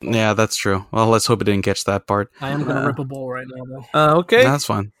Yeah, that's true. Well, let's hope it didn't catch that part. I am gonna rip a bowl right now, though. Okay. That's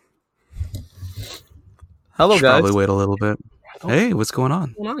fine. Hello, Should guys. probably wait a little bit. Hey, what's going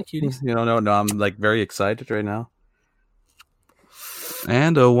on? What's going on, cuties? No, I'm like very excited right now.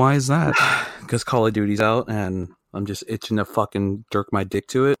 And why is that? Because Call of Duty's out, and I'm just itching to fucking jerk my dick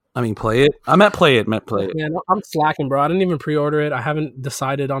to it. I mean, play it. I meant play it. Yeah, no, I'm slacking, bro. I didn't even pre-order it. I haven't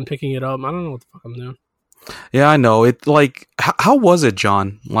decided on picking it up. I don't know what the fuck I'm doing. Yeah, I know. It like how was it,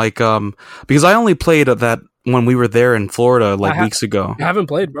 John? Like because I only played that when we were there in Florida weeks ago. I haven't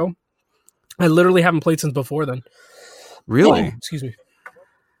played, bro. I literally haven't played since before then. Really? Oh, excuse me.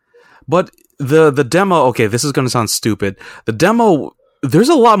 But the demo, okay, this is going to sound stupid. The demo, there's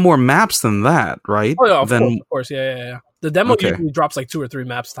a lot more maps than that, right? Oh, yeah, of course. Yeah. The demo Okay. usually drops like 2 or 3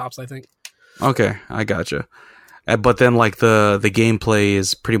 maps tops, I think. Okay, I gotcha. But then, like the gameplay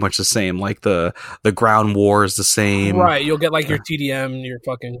is pretty much the same. Like the ground war is the same, Right, you'll get like your TDM, your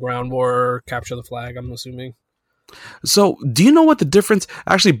fucking ground war, capture the flag. I'm assuming. So, do you know what the difference?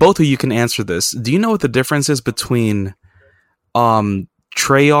 Actually, both of you can answer this. Do you know what the difference is between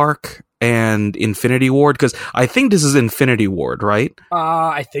Treyarch and Infinity Ward? Because I think this is Infinity Ward, right?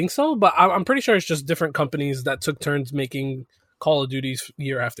 I think so, but I'm pretty sure it's just different companies that took turns making Call of Duties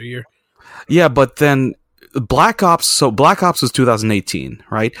year after year. Yeah, but then Black Ops. So Black Ops was 2018,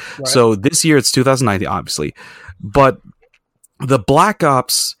 right? So this year it's 2019, obviously. But the Black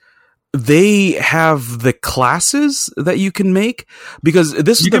Ops, they have the classes that you can make, because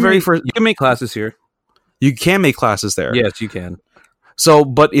this is the very first. You can make classes here. You can make classes there. Yes, you can. So,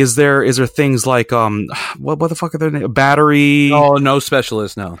 but is there things like what the fuck are their names? Battery? Oh, no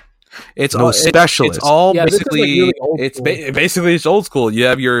specialist. No, it's no all specialist. It's all Yeah, this is, like, basically. really old It's school. basically it's old school. You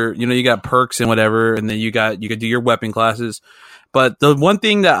have your, you got perks and whatever, and then you could do your weapon classes. But the one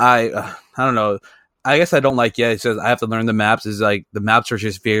thing that I don't know. I guess I don't like yet. It says I have to learn the maps. Is like the maps are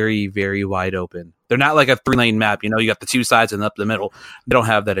just very, very wide open. They're not like a 3-lane map. You got the 2 sides and up the middle. They don't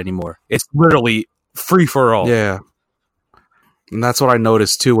have that anymore. It's literally free for all. Yeah, and that's what I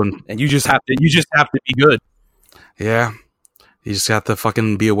noticed too. And you just have to be good. Yeah, you just have to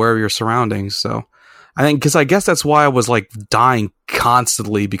fucking be aware of your surroundings. So I think, because I guess that's why I was like dying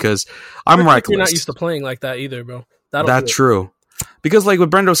constantly, because I'm reckless. You're not used to playing like that either, bro. That's true. Because like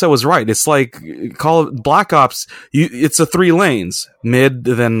what Brendo said was right. It's like Black Ops. It's a 3 lanes, mid,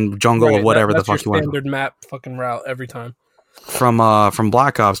 then jungle, or whatever the fuck you want. Standard map fucking route every time. From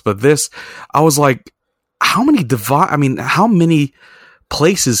Black Ops, but this, I was like, how many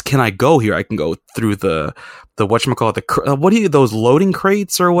places can I go here? I can go through the whatchamacallit, those loading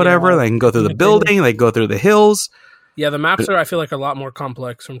crates or whatever. They can go through the building. They can go through the hills. Yeah, the maps I feel like a lot more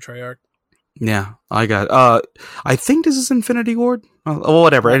complex from Treyarch. Yeah, I got. I think this is Infinity Ward. Oh,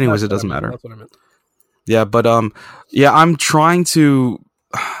 whatever. Anyways, it doesn't matter. That's what I meant. Yeah, but yeah, I'm trying to.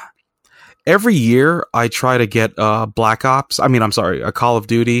 Every year, I try to get Black Ops. A Call of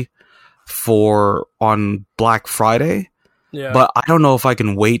Duty on Black Friday. Yeah, but I don't know if I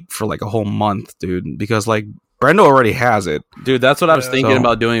can wait for like a whole month, dude, because like Brendo already has it. Dude, that's what I was thinking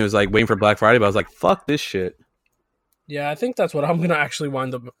about doing. Was like waiting for Black Friday, but I was like, fuck this shit. Yeah, I think that's what I'm gonna actually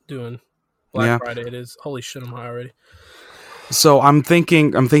wind up doing. Black Friday it is. Holy shit, I'm high already. So I'm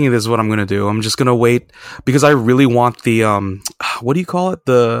thinking this is what I'm gonna do. I'm just gonna wait, because I really want the what do you call it,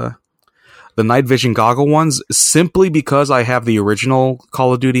 the night vision goggle ones, simply because I have the original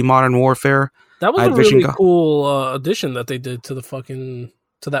Call of Duty Modern Warfare. That was a really cool addition that they did to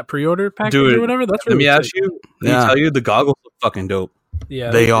that pre-order package or whatever. That's really let me ask you. Let me tell you, the goggles look fucking dope.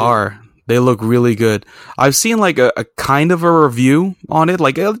 Yeah, they are. They look really good. I've seen like a kind of a review on it,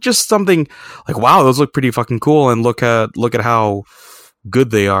 like just something like, wow, those look pretty fucking cool, and look at how good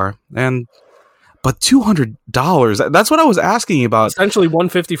they are. But $200, that's what I was asking about. Essentially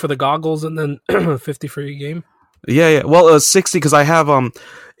 $150 for the goggles and then $50 for your game. Yeah. Well, $60 because I have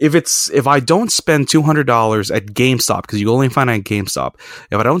if I don't spend $200 at GameStop, because you only find it at GameStop.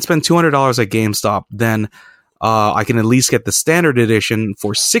 If I don't spend $200 at GameStop, then I can at least get the standard edition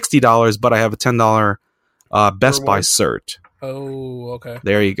for $60, but I have a $10 Best Buy cert. Oh, okay.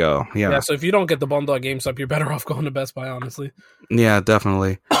 There you go. Yeah. So if you don't get the bundle at GameStop, you're better off going to Best Buy, honestly. Yeah,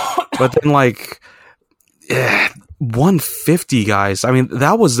 definitely. But then like $150, guys. I mean,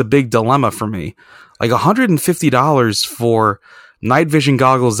 that was the big dilemma for me. Like $150 for night vision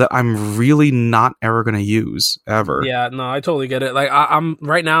goggles that I'm really not ever going to use ever. Yeah, no, I totally get it. Like I'm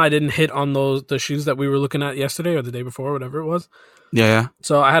right now, I didn't hit on the shoes that we were looking at yesterday or the day before, whatever it was. Yeah.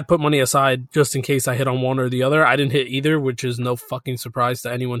 So I had put money aside just in case I hit on one or the other. I didn't hit either, which is no fucking surprise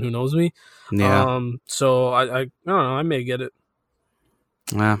to anyone who knows me. Yeah. So I don't know. I may get it.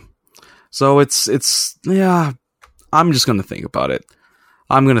 Yeah. So it's yeah. I'm just gonna think about it.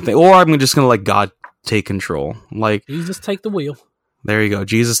 I'm gonna think, or I'm just gonna let God take control. Like, You just take the wheel. there you go,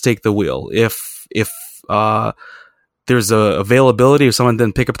 Jesus, take the wheel. If there's a availability, if someone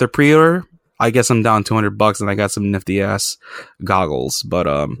didn't pick up their pre-order, I guess I'm down $200, and I got some nifty ass goggles.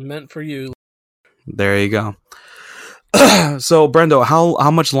 But Meant for you. there you go. So, Brendo,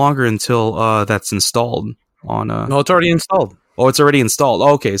 how much longer until that's installed on? No, it's already installed. Oh, it's already installed.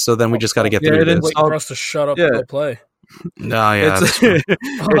 Okay, so then we just got to get Yeah, through it is. this. Wait for us to shut up and go play. Oh, yeah. It's, that's true.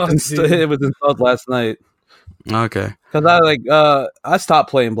 it was installed last night. Okay. Because I stopped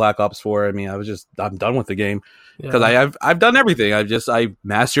playing Black Ops 4. I mean, I'm done with the game because I've done everything. I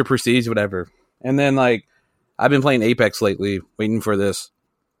master prestige, whatever. And then I've been playing Apex lately, waiting for this.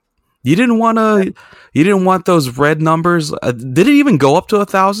 You didn't want those red numbers. Did it even go up to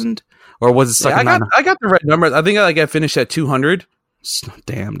 1,000, or was it stuck? Yeah, I got the red numbers. I think I finished at 200.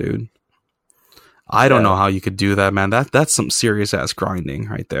 Damn, dude. I don't know how you could do that, man. That's some serious ass grinding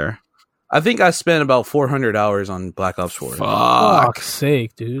right there. I think I spent about 400 hours on Black Ops 4. Fuck's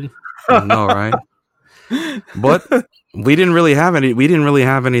sake, dude. I know, right? But we didn't really have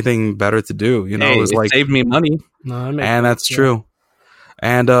anything better to do. You know, Hey, it was it like, saved me money. No, that makes and sense, that's true.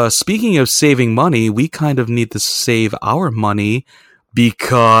 And speaking of saving money, we kind of need to save our money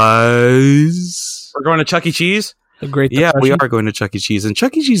because We're going to Chuck E. Cheese. A great yeah, we depression. are going to Chuck E. Cheese, and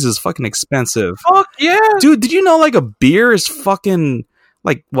Chuck E. Cheese is fucking expensive. Fuck yeah. Dude, did you know like a beer is fucking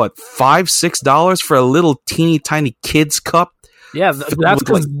like what, $5-6 for a little teeny tiny kid's cup? Yeah, that's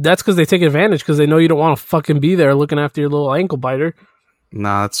because they take advantage because they know you don't want to fucking be there looking after your little ankle biter.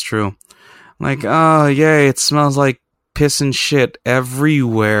 Nah, that's true. Like, oh yay, it smells like piss and shit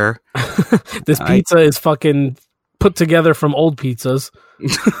everywhere. This pizza is fucking put together from old pizzas.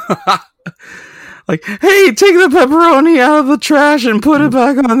 Like, hey, take the pepperoni out of the trash and put it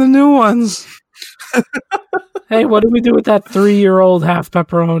back on the new ones. Hey, what do we do with that 3-year-old half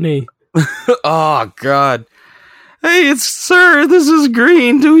pepperoni? Oh god. Hey, sir, this is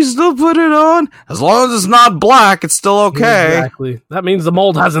green. Do we still put it on? As long as it's not black, it's still okay. Exactly. That means the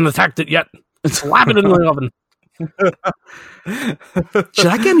mold hasn't attacked it yet. Slap it in the oven. Shit,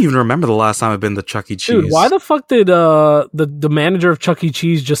 I can't even remember the last time I've been to Chuck E. Cheese. Dude, why the fuck did the manager of Chuck E.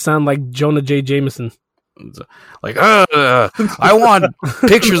 Cheese just sound like Jonah J. Jameson? Like, I want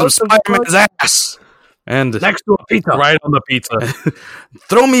pictures of Spider-Man's ass. And Next to a pizza. Right on the pizza.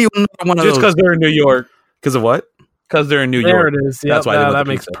 throw me another one of Just because those. they're in New York. Because of what? Because they're in New There York. it is. Yep, That's why they want that the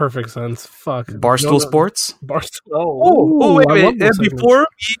makes pizza. perfect sense. Fuck. Barstool Sports? Barstool. Oh, wait, I wait. love those And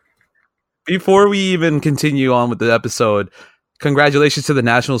before we even continue on with the episode, congratulations to the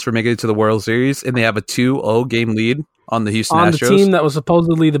Nationals for making it to the World Series, and they have a 2-0 game lead on the Houston on Astros. the team that was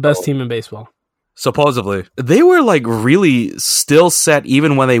supposedly the best team in baseball. Supposedly. They were like really still set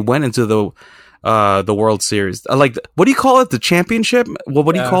even when they went into the World Series. Like, what do you call it? The championship?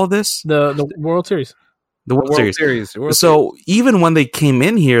 What do you Yeah. call this? The World Series. The World Series. World So even when they came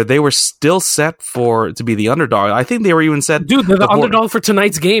in here, they were still set to be the underdog. I think they were even set. Dude, they're the before- underdog for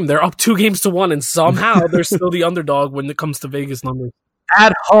tonight's game. They're up 2-1, and somehow they're still the underdog when it comes to Vegas numbers.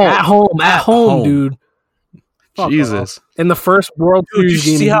 At home. At home, dude. Fuck Jesus. off. In the first World Dude, Series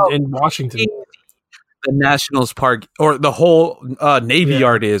you see game how- in Washington. The Nationals Park, or the whole Navy Yeah.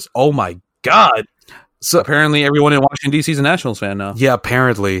 Yard is. Oh my God. So Apparently everyone in Washington, D.C. is a Nationals fan now. yeah,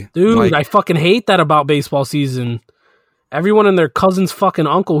 apparently, Dude, Like, I fucking hate that about baseball season. Everyone and their cousin's fucking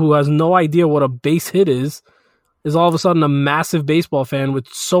uncle who has no idea what a base hit is all of a sudden a massive baseball fan with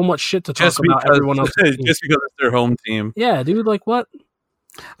so much shit to talk Just about because, everyone else. just because it's their home team. Yeah, dude, like what?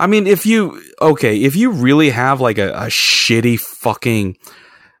 I mean, if you really have like a shitty fucking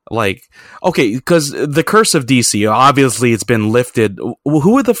because the curse of DC, obviously it's been lifted.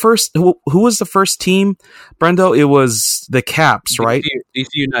 Who was the first team, Brendo? It was the Caps, right? DC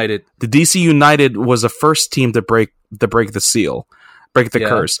United. The DC United was the first team to break the seal, break the Yeah.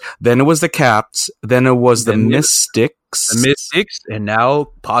 curse. Then it was the Caps. Then it was the Then it- Mystics. The Mystics, and now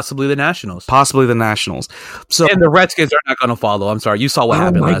possibly the Nationals. Possibly the Nationals. So, And the Redskins are not going to follow. I'm sorry. You saw what Oh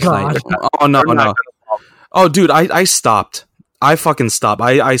happened my last God. night. oh no, They're not no. gonna follow. Oh, dude, I stopped. I fucking stopped.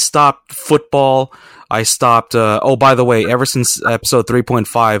 I stopped football. I stopped. By the way, ever since episode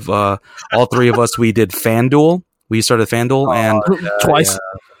 3.5, all three of us, we did FanDuel. We started FanDuel, and Twice.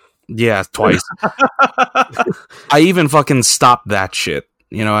 yeah, twice. I even fucking stopped that shit.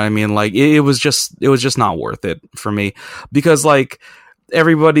 You know what I mean? Like it was just not worth it for me because like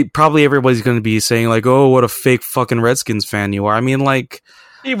everybody's going to be saying like, oh, what a fake fucking Redskins fan you are. I mean, like.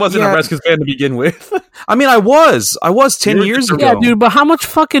 He wasn't Yeah. a Redskins fan to begin with. I mean, I was 10 years ago. Yeah, dude, but how much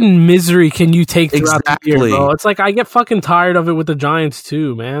fucking misery can you take throughout the year, Exactly. bro? It's like I get fucking tired of it with the Giants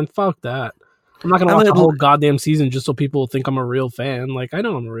too, man. Fuck that. I'm not gonna And watch then- the whole goddamn season just so people think I'm a real fan. Like, I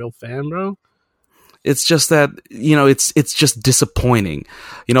know I'm a real fan, bro. It's just that, it's just disappointing.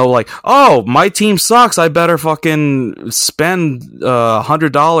 Like, oh, my team sucks. I better fucking spend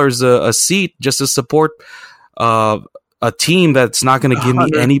 $100 a seat just to support a team that's not going to give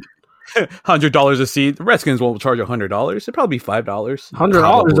me any. $100 a seat. The Redskins won't charge $100. It'd probably be $5. $100 to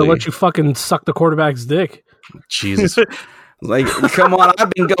Probably. let you fucking suck the quarterback's dick. Jesus. Like, come on.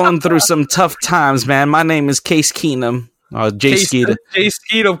 I've been going through some tough times, man. My name is Case Keenum. Jay Skeetum. Jay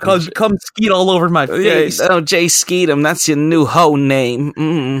Skeetum, come skeet all over my face. Yeah, Jay Skeetum. That's your new hoe name.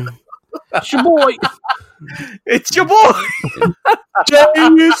 It's your boy. It's your boy. Jay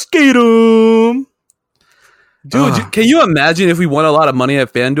Skeetum. Dude, can you imagine if we won a lot of money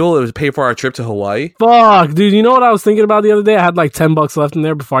at FanDuel? It would pay for our trip to Hawaii. Fuck, dude. You know what I was thinking about the other day? I had like $10 left in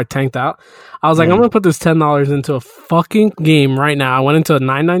there before I tanked out. I was like, I'm gonna put this $10 into a fucking game right now. I went into a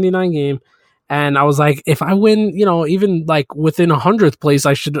 $9.99 game, and I was like, if I win, even like within 100th place,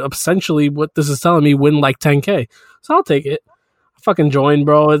 I should essentially, what this is telling me, win like 10K. So I'll take it. I fucking joined,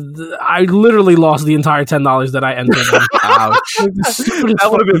 bro. I literally lost the entire $10 that I entered. Ouch. That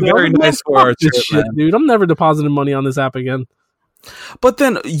would have been very nice for our trip, shit, man. dude. I'm never depositing money on this app again. But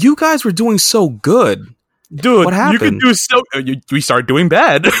then you guys were doing so good. Dude, What you could happened? do so. We started doing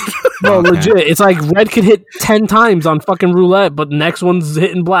bad. Bro, Okay. legit. It's like red could hit 10 times on fucking roulette, but next one's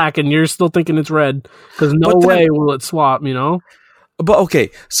hitting black and you're still thinking it's red. Because no But then- way will it swap, But okay,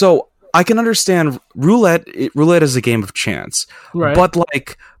 so I can understand roulette. Roulette is a game of chance. Right. But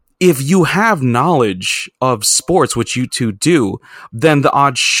like, if you have knowledge of sports, which you two do, then the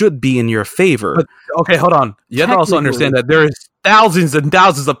odds should be in your favor. But- okay, hold on. You have to also understand that there's thousands and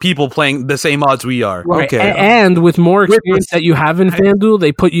thousands of people playing the same odds we are. Right. okay. And with more experience that you have in FanDuel,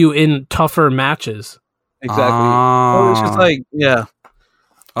 they put you in tougher matches. Exactly. Ah. So it's just like, yeah.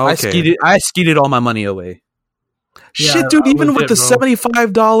 Okay. I skeeted all my money away. Yeah, Shit, dude! Even with legit, the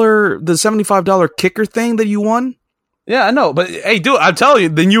 $75 kicker thing that you won. Yeah, I know, but hey, dude, I'm telling you,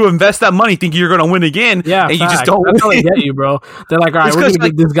 then you invest that money thinking you're going to win again, Yeah, and you facts. just don't That's how they win. get you, bro. They're like, all right, It's we're 'cause,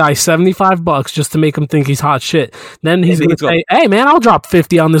 gonna give this guy $75 just to make him think he's hot shit. Then he's Yeah, gonna he's say, "Hey, man, I'll drop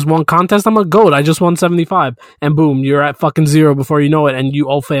 50 on this one contest. I'm a goat. I just won 75." And boom, you're at fucking zero before you know it, and you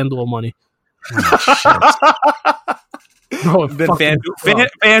owe FanDuel money. Bro, it Then fucking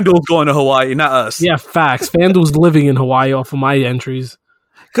sucks. FanDuel's going to Hawaii, not us. Yeah, facts. FanDuel's living in Hawaii off of my entries.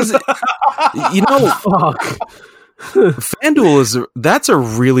 Because Fuck. FanDuel that's a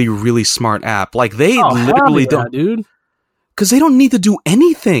really, really smart app. Like they Oh, literally hell yeah, don't, dude. because they don't need to do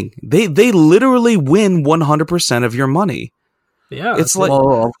anything. They literally win 100% of your money. Yeah, It's like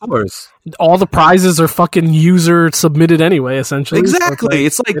Well, of course. all the prizes are fucking user submitted anyway. Essentially, exactly.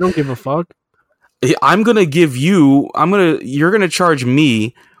 It's So like they don't give a fuck. you're gonna charge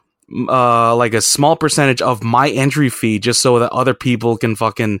me like a small percentage of my entry fee just so that other people can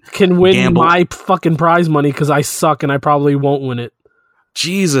fucking Can win gamble. my fucking prize money because I suck and I probably won't win it.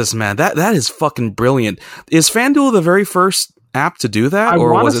 Jesus, man, that is fucking brilliant. Is FanDuel the very first app to do that, I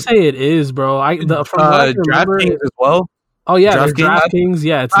or want was to it? say it is, bro. From what I can remember, DraftKings as well. oh yeah, there's DraftKings? DraftKings.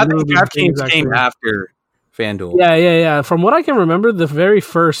 Yeah, it's I think literally the same DraftKings exact came thing. after FanDuel. Yeah. From what I can remember, the very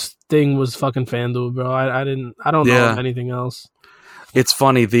first thing was fucking FanDuel, bro. I don't know Yeah. of anything else. It's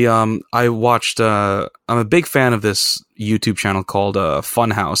funny. I watched. I'm a big fan of this YouTube channel called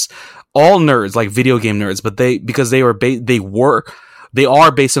Funhouse. All nerds, like video game nerds, but they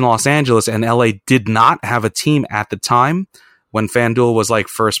are based in Los Angeles, and LA did not have a team at the time when FanDuel was like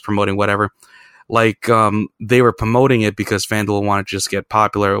first promoting whatever. Like they were promoting it because FanDuel wanted to just get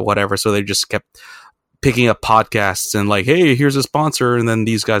popular or whatever, so they just kept picking up podcasts and like, hey, here's a sponsor, and then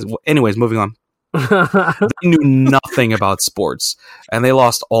these guys. Anyways, moving on. They knew nothing about sports, and they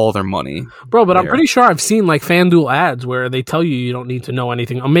lost all their money. Bro, but I'm there. pretty sure I've seen like FanDuel ads where they tell you don't need to know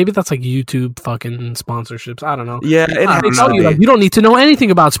anything. Or maybe that's like YouTube fucking sponsorships. I don't know. Yeah, it They happens tell to you be. like you don't need to know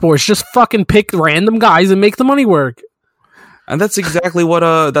anything about sports. Just fucking pick random guys and make the money work. And that's exactly what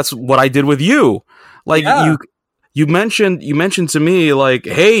I did with you. Like Yeah. you mentioned to me like,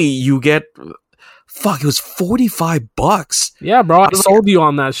 hey, you get it was $45. Yeah, bro, I sold you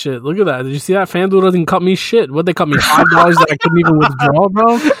on that shit. Look at that. Did you see that? FanDuel doesn't cut me shit. What'd they cut me? $5 that I couldn't even withdraw,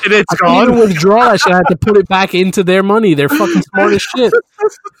 bro? And it's I couldn't even withdraw that shit. I had to put it back into their money. They're fucking smart as shit.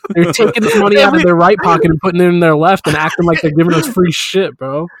 They're taking the money out of their right pocket and putting it in their left and acting like they're giving us free shit,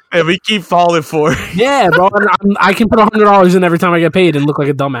 bro. And we keep falling for it. Yeah, bro. I can put $100 in every time I get paid and look like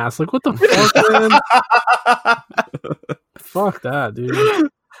a dumbass. Like, what the fuck, man? Fuck that, dude.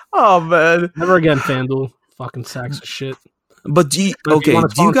 Oh, man. Never again, FanDuel. Fucking sacks of shit. But do you, But if okay, wanna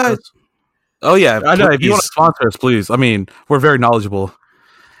do you sponsor guys us- Oh yeah, I know. If you please. want to sponsor us, please. I mean, we're very knowledgeable.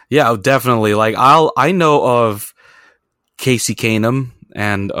 Yeah, definitely. Like I know of Casey Canum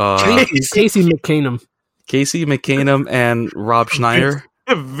and Casey McCanum. Casey McCanum and Rob Schneider.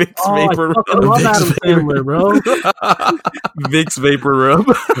 Vicks Oh, Vapor I fucking Rub. love Vicks Adam Sandler, bro. Vicks Vapor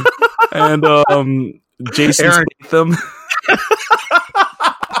Rub. And Jason Aaron. Statham.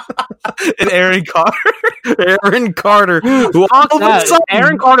 And Aaron Carter. Aaron Carter. Who all of a That- sudden-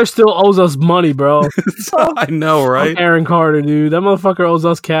 Aaron Carter still owes us money, bro. I know, right? Aaron Carter, dude. That motherfucker owes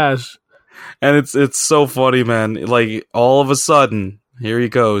us cash. And it's so funny, man. Like all of a sudden, here he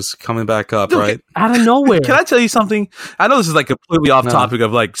goes, coming back up, Dude, right? Out of nowhere. Can I tell you something? I know this is like completely off No. topic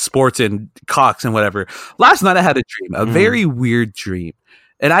of like sports and cocks and whatever. Last night I had a dream, a very weird dream.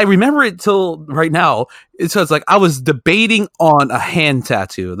 And I remember it till right now. So it's like I was debating on a hand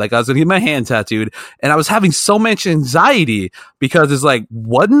tattoo. Like I was going to get my hand tattooed and I was having so much anxiety because it's like,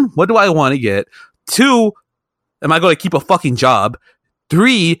 one, what do I want to get? Two, am I going to keep a fucking job?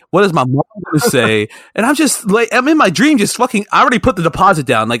 3, what is my mom going to say? And I'm just like, I'm in my dream, just fucking. I already put the deposit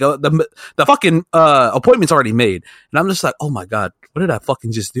down, like the fucking appointment's already made, and I'm just like, oh my god, what did I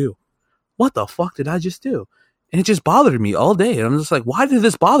fucking just do? What the fuck did I just do? And it just bothered me all day, and I'm just like, why did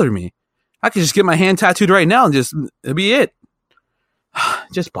this bother me? I could just get my hand tattooed right now and just it'd be it.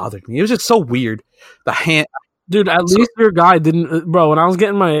 It just bothered me. It was just so weird. The hand. Dude, at least your guy didn't, bro. When I was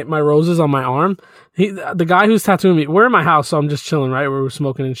getting my roses on my arm, the guy who's tattooing me, we're in my house, so I'm just chilling, right? We're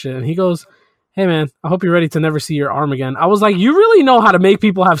smoking and shit. And he goes, "Hey, man, I hope you're ready to never see your arm again." I was like, "You really know how to make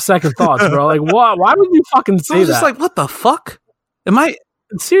people have second thoughts, bro? Like, what? Why would you fucking So I say was that? just like, what the fuck? Am I?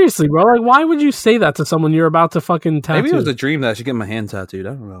 Seriously, bro. Like, why would you say that to someone you're about to fucking tattoo? Maybe it was a dream that I should get my hand tattooed.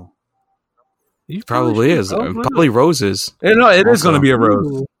 I don't know. You Probably should, is. bro. Probably roses. No, it is Also- going to be a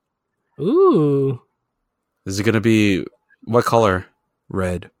rose. Ooh. Is it going to be what color?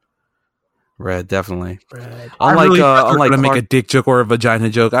 Red. Red, definitely. Red. I Unlike really thought you were unlike gonna make a Clark- dick joke or a vagina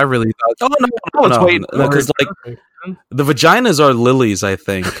joke. I really thought. Oh no, I was waiting for because it. like the vaginas are lilies, I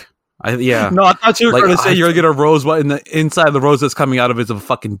think. Yeah. No, I thought you were Like, going to say I- you're going to get a rose, but in the inside of the rose that's coming out of it is a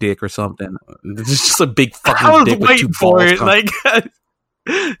fucking dick or something. It's just a big I fucking was dick with 2 waiting for balls. it.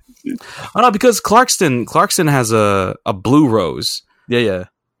 Like, Oh no, because Clarkston has a blue rose. yeah.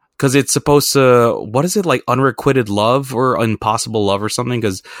 Because it's supposed to, what is it, like unrequited love or impossible love or something?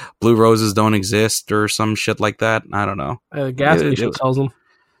 Because blue roses don't exist or some shit like that. I don't know. The gas Yeah, station it- tells them.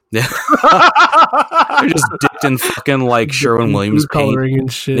 They're just dipped in fucking like Sherwin Williams Food paint. coloring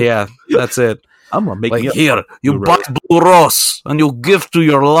and shit. Yeah, that's it. I'm going to make Like, you here, you blue buy blue rose and you give to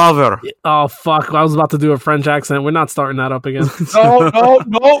your lover. Oh fuck! I was about to do a French accent. We're not starting that up again. No.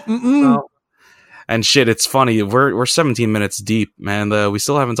 Mm-mm. No. And shit, it's funny. We're 17 minutes deep, man. We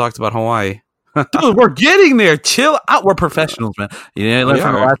still haven't talked about Hawaii. Dude, we're getting there. Chill out. We're professionals, man. Yeah, We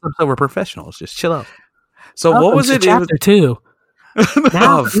from the are. last episode, we're professionals. Just chill out. So what Welcome was to it? Chapter 2.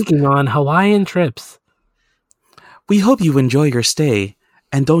 Now Of- speaking on Hawaiian trips. We hope you enjoy your stay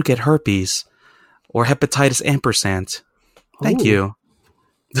and don't get herpes or hepatitis ampersand. Thank Ooh. you.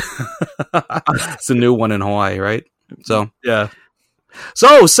 It's a new one in Hawaii, right? So Yeah.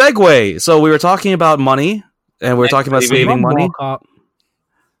 segue. So we were talking about money, and we were talking about saving money. Mall cop.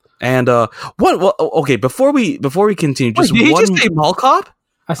 And what? Well, okay. Before we continue, just Wait, did he one just say mall cop?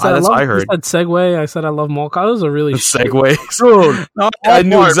 I said that's I love. what I heard. I said Segway. I said I love mall cop. It was a really segue. Dude, No, I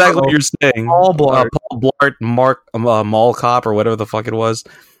knew Blart, exactly bro. what you're saying. Paul Blart. Paul Blart, Mark Mall Cop, or whatever the fuck it was,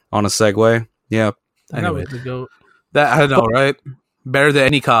 on a Segway. Yeah. That Anyway. was the goat. That I know, right? Better than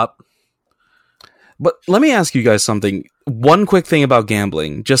any cop. But let me ask you guys something. One quick thing about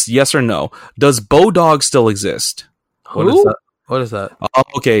gambling, just yes or no. Does Bodog still exist? What is Who? that? What is that? Oh,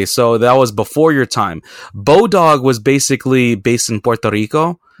 okay, so that was before your time. Bodog was basically based in Puerto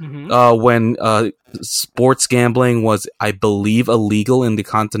Rico when sports gambling was, I believe, illegal in the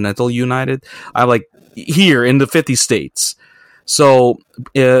continental United. Here in the 50 states. So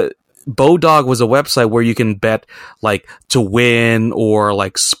Bodog was a website where you can bet like to win or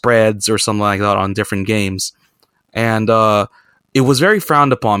like spreads or something like that on different games. And it was very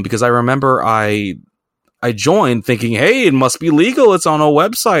frowned upon because I remember I joined thinking, hey, it must be legal. It's on a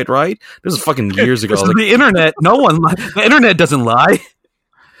website, right? This was fucking years ago. This is Like, the internet. No one. The internet doesn't lie.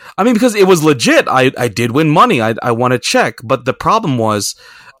 I mean, because it was legit. I did win money. I won a check. But the problem was,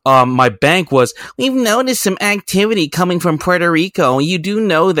 my bank was, we've noticed some activity coming from Puerto Rico. You do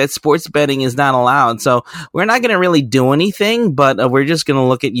know that sports betting is not allowed. So we're not going to really do anything, but we're just going to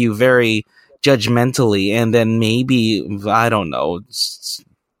look at you very judgmentally. And then maybe, I don't know,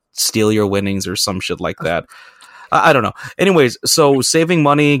 steal your winnings or some shit like that. I don't know. Anyways, so saving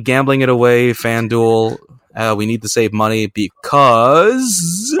money, gambling it away, FanDuel. We need to save money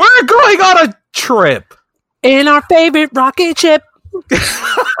because We're going on a trip. In our favorite rocket ship.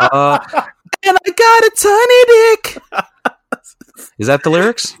 And I got a tiny dick. Is that the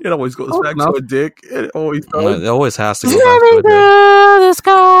lyrics? It always goes back to a dick. It always does. It always has to go back to a dick. The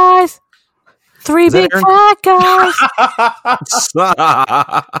skies. Three Is that big Aaron? fat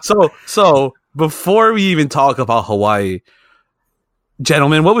guys. So before we even talk about Hawaii,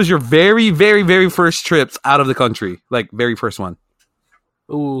 gentlemen, what was your very, very, very first trips out of the country? Like very first one.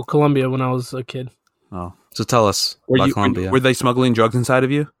 Ooh, Colombia when I was a kid. Oh, So tell us about Colombia. were they smuggling drugs inside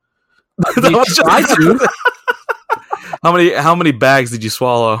of you? They tried to. How many bags did you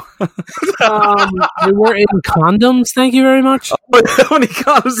swallow? They were in condoms. Thank you very much. How many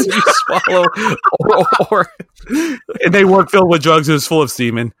condoms did you swallow? And they weren't filled with drugs. It was full of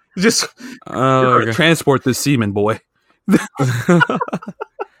semen. Just Okay. transport this semen, boy.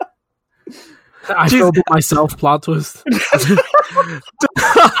 I filled it myself. Plot twist.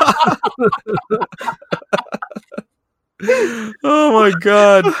 Oh my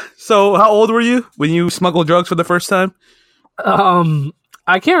god! So how old were you when you smuggled drugs for the first time?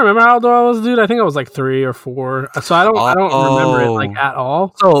 I can't remember how old I was, dude. I think I was like 3 or 4. So I don't remember it like at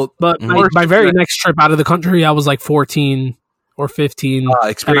all. So, But my very next trip out of the country, I was like 14 or 15.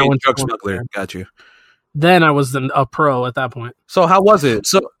 experienced drug smuggler. Got you. Then I was a pro at that point. So how was it?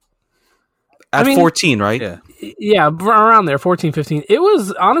 So at 14, right? Yeah. Yeah, around there, 14, 15. It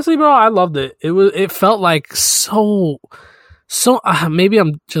was, honestly, bro, I loved it. It felt like so maybe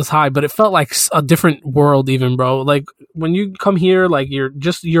I'm just high, but it felt like a different world even, bro. Like when you come here, like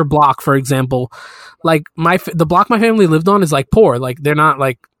your block, for example, like the block my family lived on is like poor. Like they're not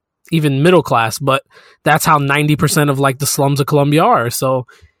like even middle class, but that's how 90% of like the slums of Colombia are. So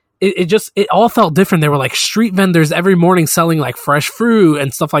it all felt different. There were like street vendors every morning selling like fresh fruit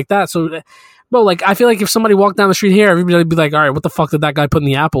and stuff like that. So, bro, like I feel like if somebody walked down the street here, everybody would be like, all right, what the fuck did that guy put in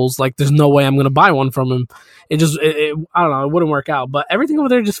the apples? Like there's no way I'm going to buy one from him. I don't know, it wouldn't work out. But everything over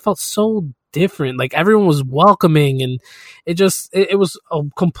there just felt so different. Like everyone was welcoming, and it was a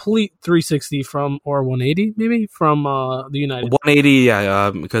complete 360 or 180 maybe from the United. 180, yeah,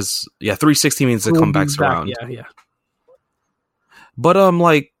 because 360 means it comes back around. Yeah. But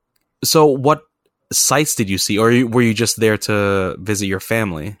like, so what sites did you see, or were you just there to visit your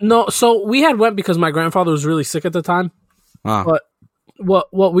family? No, so we had went because my grandfather was really sick at the time. But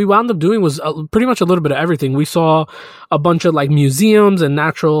what we wound up doing was pretty much a little bit of everything. We saw a bunch of like museums and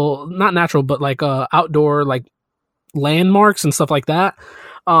not natural, but like outdoor like landmarks and stuff like that.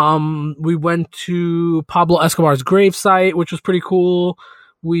 We went to Pablo Escobar's gravesite, which was pretty cool.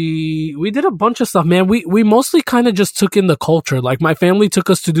 We did a bunch of stuff, man. We mostly kind of just took in the culture. Like my family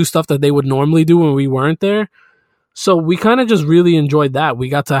took us to do stuff that they would normally do when we weren't there. So we kind of just really enjoyed that. We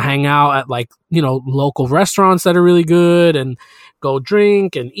got to hang out at like, local restaurants that are really good and go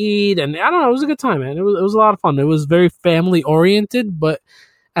drink and eat. And I don't know, it was a good time, man. It was a lot of fun. It was very family oriented, but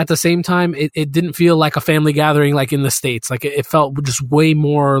at the same time, it didn't feel like a family gathering like in the States. Like it felt just way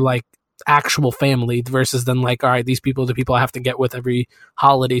more like actual family versus than like, all right, these people are the people I have to get with every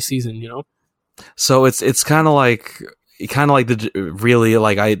holiday season, So it's kind of like really,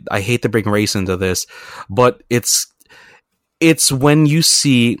 like, I hate to bring race into this, but it's when you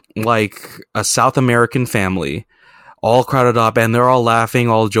see like a South American family all crowded up and they're all laughing,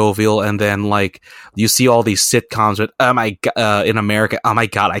 all jovial, and then like you see all these sitcoms with in America, oh my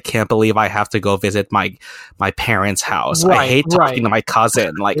god, I can't believe I have to go visit my parents' house. Right, I hate talking to my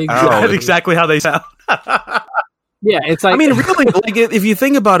cousin. Like, That's exactly how they sound. Yeah, it's like, I mean, really, like if you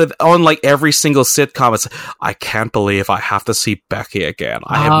think about it, on like every single sitcom, it's I can't believe I have to see Becky again.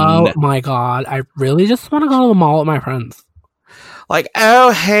 My god, I really just want to go to the mall with my friends. Like,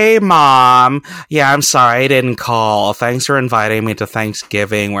 oh, hey, Mom. Yeah, I'm sorry I didn't call. Thanks for inviting me to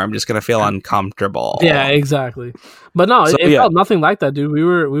Thanksgiving where I'm just going to feel uncomfortable. Yeah, exactly. But no, it felt nothing like that, dude. We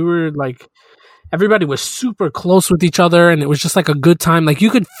were like, everybody was super close with each other, and it was just like a good time. Like, you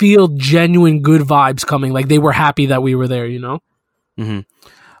could feel genuine good vibes coming. Like, they were happy that we were there, Mm-hmm.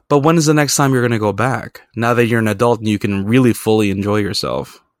 But when is the next time you're going to go back? Now that you're an adult and you can really fully enjoy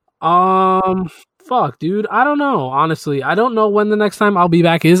yourself. Fuck, dude. I don't know. Honestly, I don't know when the next time I'll be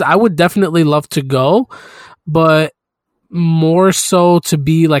back is. I would definitely love to go, but more so to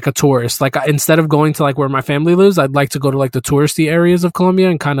be like a tourist. Like instead of going to like where my family lives, I'd like to go to like the touristy areas of Colombia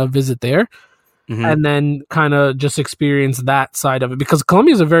and kind of visit there. Mm-hmm. And then kind of just experience that side of it, because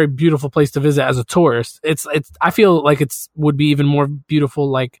Colombia is a very beautiful place to visit as a tourist. It's I feel like would be even more beautiful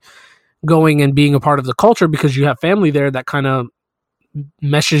like going and being a part of the culture, because you have family there that kind of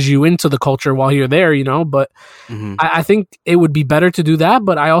meshes you into the culture while you're there, but mm-hmm. I think it would be better to do that,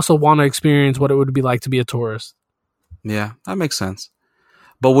 but I also want to experience what it would be like to be a tourist. Yeah, that makes sense.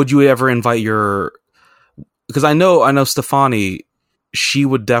 But would you ever invite because I know Stefani, she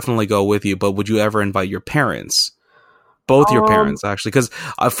would definitely go with you. But would you ever invite your parents? Both your parents, actually, because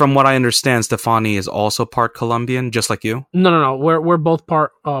from what I understand, Stefani is also part Colombian, just like you. No. We're both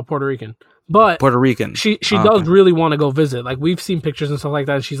part Puerto Rican. But Puerto Rican. She does really want to go visit. Like, we've seen pictures and stuff like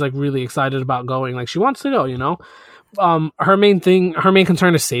that. She's like really excited about going. Like, she wants to go, you know? Her main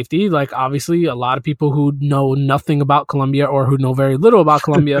concern is safety. Like, obviously a lot of people who know nothing about Colombia or who know very little about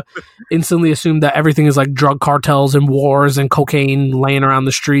Colombia instantly assume that everything is like drug cartels and wars and cocaine laying around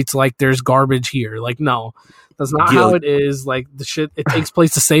the streets. Like, there's garbage here. Like, no, that's not how it is. Like, the shit, it takes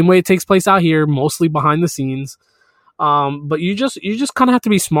place the same way it takes place out here, mostly behind the scenes. But you just kind of have to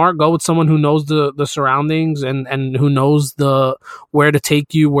be smart. Go with someone who knows the surroundings and who knows where to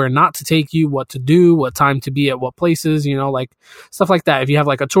take you, where not to take you, what to do, what time to be at what places, you know, like stuff like that. If you have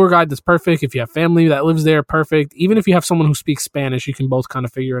like a tour guide, that's perfect. If you have family that lives there, perfect. Even if you have someone who speaks Spanish, you can both kind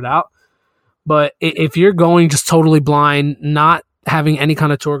of figure it out. But if you're going just totally blind, not having any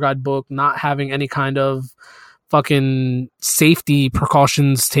kind of tour guide book, not having any kind of fucking safety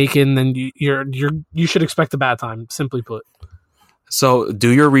precautions taken, then you should expect a bad time, simply put. So do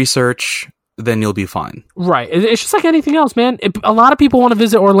your research, then you'll be fine. Right. It's just like anything else, man. A lot of people want to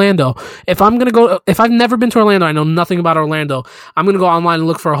visit Orlando. If I've never been to Orlando, I know nothing about Orlando, I'm going to go online and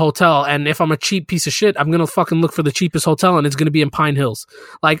look for a hotel. And if I'm a cheap piece of shit, I'm going to fucking look for the cheapest hotel, and it's going to be in Pine Hills.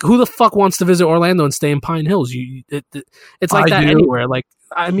 Like, who the fuck wants to visit Orlando and stay in Pine Hills? It's like that anywhere. Like,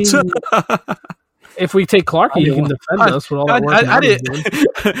 I mean... If we take Clarky, he can defend us with all that work.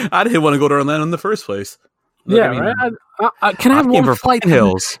 I didn't want to go to Orlando in the first place. Yeah, right? Can I have one flight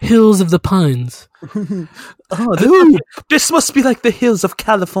Hills? Hills of the Pines. This must be like the hills of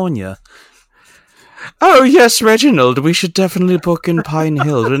California. Oh, yes, Reginald. We should definitely book in Pine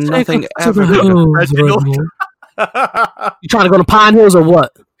Hills. And nothing ever... Reginald. You trying to go to Pine Hills or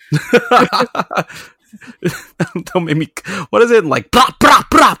what? Don't make me. What is it like? Brap, brap,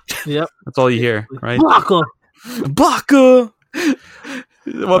 brap. Yep, that's all you hear, right? Baka.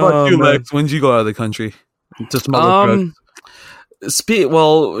 What about you, Lex? When did you go out of the country to smuggle drugs?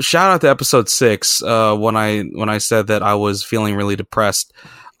 Well, shout out to episode 6. When I said that I was feeling really depressed.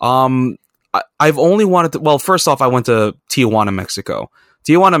 I've only wanted to. Well, first off, I went to Tijuana, Mexico.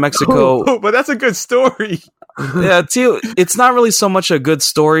 But that's a good story. Yeah, it's not really so much a good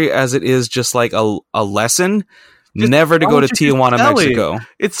story as it is just like a lesson. Never to go to Tijuana, Mexico.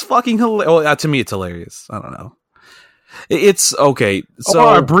 It's fucking hilarious. Well, to me, it's hilarious. I don't know. It's okay.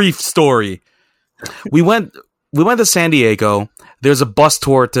 So a brief story. We went to San Diego. There's a bus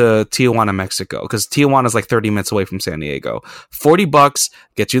tour to Tijuana, Mexico, because Tijuana is like 30 minutes away from San Diego. $40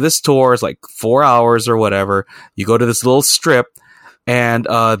 gets you this tour. It's like 4 hours or whatever. You go to this little strip, and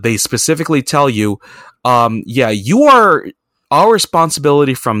they specifically tell you, you are our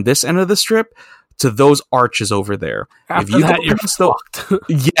responsibility from this end of the strip to those arches over there. After if you you're fucked.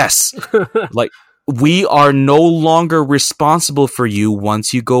 Yes. Like, we are no longer responsible for you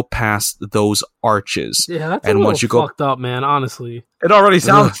once you go past those arches. Yeah, that's a little fucked up, man, honestly. It already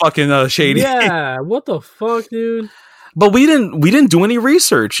sounds fucking shady. Yeah, what the fuck, dude? But we didn't do any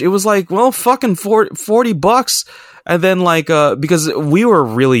research. It was like, well, fucking $40. And then, like, because we were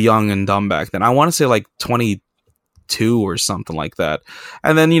really young and dumb back then. I want to say, like, 22 or something like that.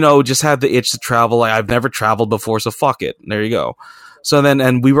 And then, just had the itch to travel. Like, I've never traveled before, so fuck it. There you go. So then,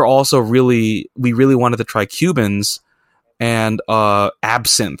 and we were also we really wanted to try Cubans and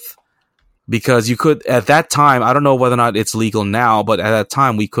absinthe. Because you could, at that time, I don't know whether or not it's legal now, but at that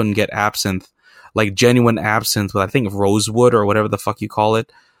time, we couldn't get absinthe. Like, genuine absinthe with, I think, rosewood or whatever the fuck you call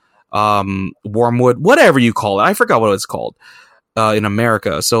it. Wormwood, whatever you call it. I forgot what it's called in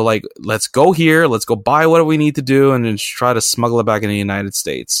America. So, like, let's go here. Let's go buy what we need to do and then try to smuggle it back in the United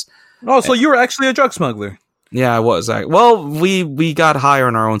States. Oh, so you were actually a drug smuggler. Yeah, I was. Well, we got higher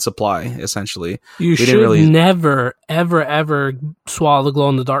on our own supply, essentially. You should never, ever, ever swallow the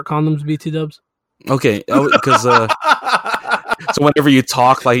glow-in-the-dark condoms, BT Dubs. Okay, because so whenever you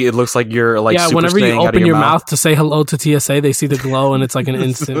talk, like, it looks like you're like super whenever you open your mouth to say hello to TSA, they see the glow and it's like an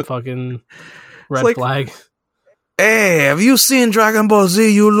instant fucking red flag. Hey, have you seen Dragon Ball Z?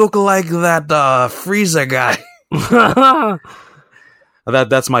 You look like that Frieza guy.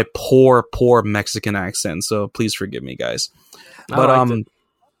 That's my poor Mexican accent, so please forgive me, guys. But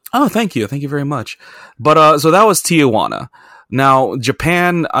oh, thank you very much. But so that was Tijuana. Now,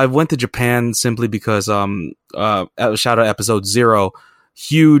 Japan, I went to Japan simply because, shout out episode 0,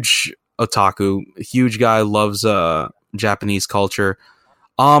 huge otaku, huge guy, loves Japanese culture.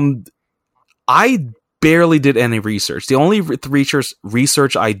 I barely did any research. The only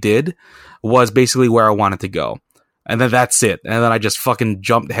research I did was basically where I wanted to go. And then that's it. And then I just fucking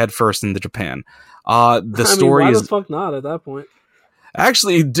jumped headfirst into Japan. Story why is... the fuck not at that point?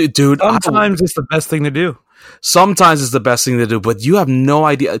 Actually, dude, Sometimes it's the best thing to do. sometimes it's the best thing to do, but you have no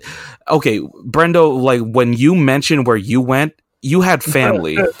idea. Okay, Brendo, like when you mentioned where you went, you had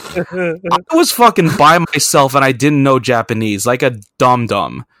family. I was fucking by myself and I didn't know Japanese, like a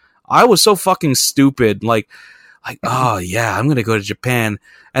dum-dum. I was so fucking stupid. Like, oh yeah, I'm gonna go to Japan.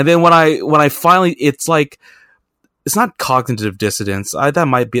 And then when I finally, it's like, it's not cognitive dissonance. That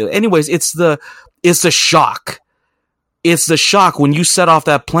might be. Anyways, it's the shock. It's the shock when you set off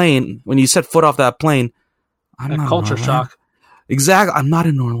that plane. When you set foot off that plane, That culture shock. Exactly. I'm not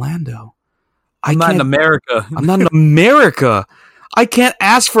in Orlando. I'm not in America. I'm not in America. I can't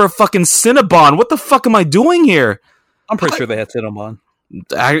ask for a fucking Cinnabon. What the fuck am I doing here? I'm pretty sure they had Cinnabon.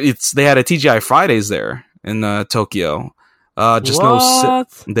 They had a TGI Fridays there in Tokyo.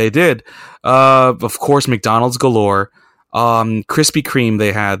 They did. Of course, McDonald's galore. Krispy Kreme,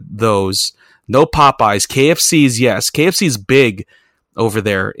 they had those. No Popeyes. KFC's, yes. KFC's big over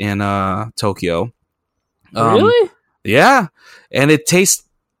there in Tokyo. Really? Yeah. And it tastes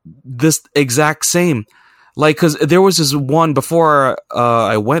this exact same. Like, because there was this one, before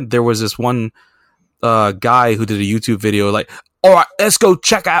I went, there was this one guy who did a YouTube video like, all right, let's go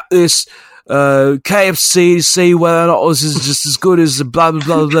check out this KFC to see whether or not this is just as good as blah, blah,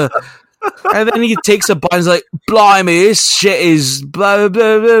 blah, blah. And then he takes a bite and is like, blimey, this shit is blah,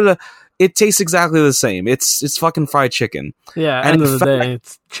 blah, blah, blah. It tastes exactly the same. It's fucking fried chicken. Yeah, and end of the day,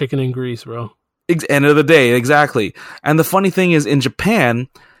 it's chicken and grease, bro. End of the day, exactly. And the funny thing is, in Japan,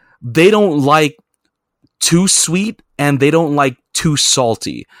 they don't like too sweet and they don't like too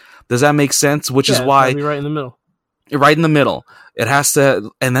salty. Does that make sense? Which is why right in the middle. Right in the middle. It has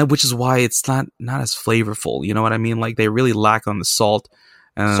to, and then which is why it's not as flavorful. You know what I mean? Like they really lack on the salt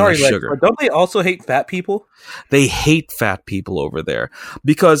and the sugar. But don't they also hate fat people? They hate fat people over there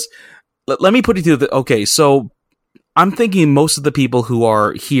because let me put it to the okay. So I'm thinking most of the people who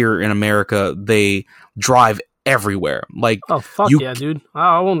are here in America, they drive everywhere. Like, oh fuck yeah, dude!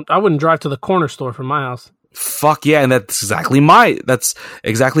 I wouldn't drive to the corner store from my house. Fuck yeah, and that's exactly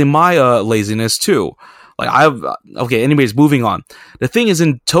my laziness too. Like okay. Anyways, moving on. The thing is,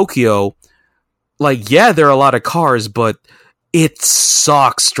 in Tokyo, like yeah, there are a lot of cars, but it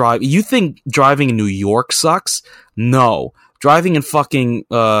sucks driving. You think driving in New York sucks? No, driving in fucking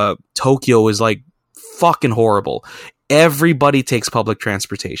Tokyo is like fucking horrible. Everybody takes public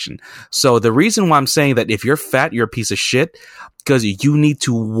transportation. So the reason why I'm saying that if you're fat, you're a piece of shit, because you need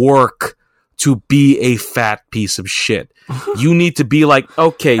to work to be a fat piece of shit. You need to be like,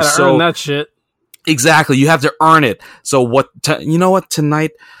 okay, so earn that shit. Exactly. You have to earn it. So you know what?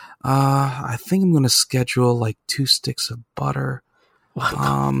 Tonight, I think I'm going to schedule like 2 sticks of butter. What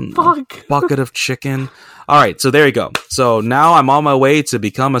the fuck? Bucket of chicken. All right. So there you go. So now I'm on my way to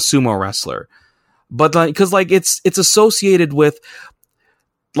become a sumo wrestler. But like, cause like it's associated with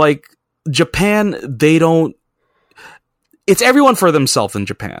like Japan, it's everyone for themselves in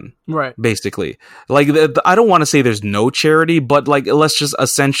Japan. Right. Basically. Like, I don't want to say there's no charity, but like, let's just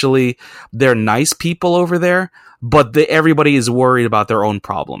essentially, they're nice people over there, but everybody is worried about their own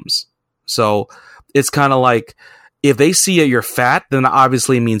problems. So it's kind of like, if they see you're fat, then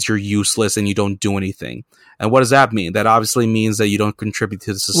obviously it means you're useless and you don't do anything. And what does that mean? That obviously means that you don't contribute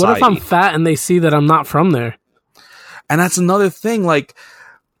to the society. What if I'm fat and they see that I'm not from there? And that's another thing. Like,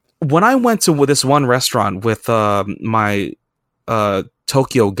 when I went to this one restaurant with my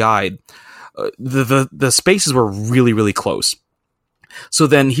Tokyo guide, the spaces were really, really close. So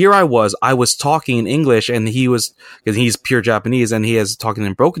then here I was talking in English, and because he's pure Japanese and he is talking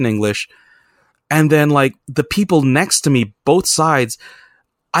in broken English. And then like the people next to me, both sides,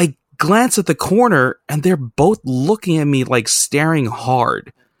 I glance at the corner and they're both looking at me like staring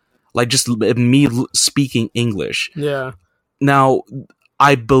hard, like just me speaking English. Yeah. Now,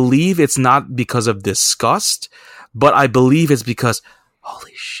 I believe it's not because of disgust, but I believe it's because,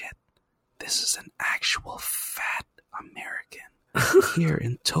 holy shit, this is an actual fat American here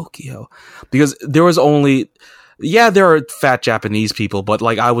in Tokyo. Because there was there are fat Japanese people, but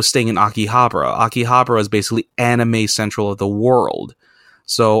like I was staying in Akihabara. Akihabara is basically anime central of the world.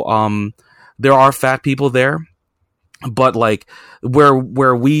 So there are fat people there, but like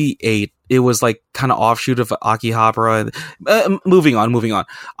where we ate, it was like kind of offshoot of Akihabara. Moving on.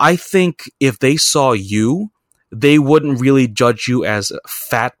 I think if they saw you, they wouldn't really judge you as a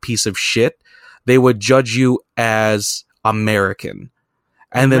fat piece of shit. They would judge you as American.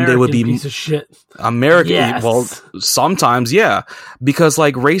 And then they would be piece of shit. American. Yes. Well, sometimes, yeah, because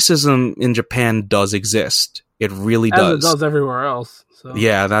like racism in Japan does exist. It really does. As it does everywhere else. So.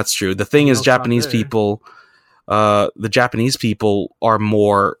 Yeah, that's true. The thing is, Japanese people, the Japanese people are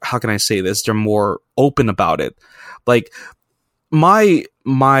more. How can I say this? They're more open about it. Like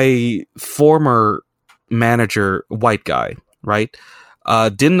my former manager, white guy, right?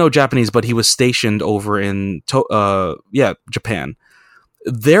 Didn't know Japanese, but he was stationed over in Japan.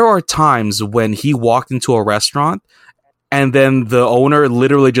 There are times when he walked into a restaurant and then the owner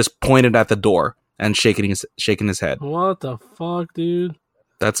literally just pointed at the door and shaking his head. What the fuck, dude?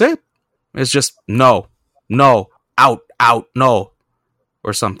 That's it. It's just no, out, no,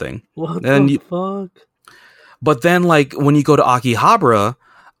 or something. What the fuck? But then, like, when you go to Akihabara,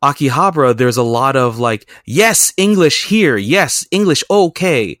 there's a lot of, like, yes, English here. Yes, English,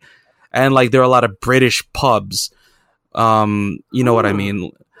 okay. And, like, there are a lot of British pubs. You know what I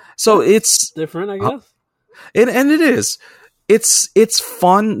mean? So it's different, I guess. And it is. It's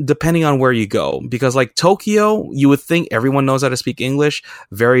fun depending on where you go. Because, like, Tokyo, you would think everyone knows how to speak English.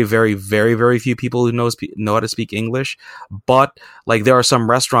 Very, very, very, very few people who know how to speak English. But, like, there are some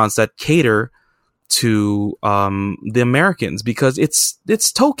restaurants that cater to the Americans because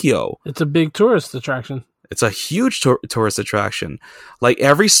it's Tokyo. It's a big tourist attraction. It's a huge tourist attraction. Like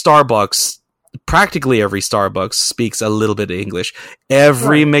practically every Starbucks speaks a little bit of English.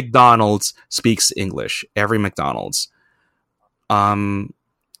 Every McDonald's speaks English. Every McDonald's.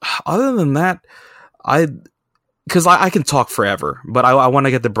 Other than that, because I can talk forever, but I want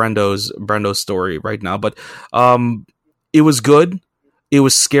to get the Brendo's story right now. But it was good. It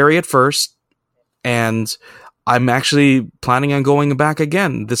was scary at first. And I'm actually planning on going back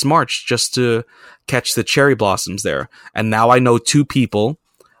again this March just to catch the cherry blossoms there. And now I know 2 people.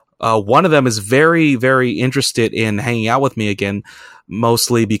 One of them is very, very interested in hanging out with me again,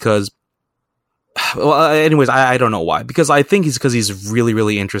 mostly because, well, anyways, I don't know why. Because I think because he's really,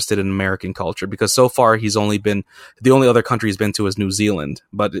 really interested in American culture. Because so far the only other country he's been to is New Zealand.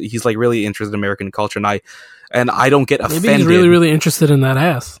 But he's like really interested in American culture, and I don't get offended. Maybe he's really, really interested in that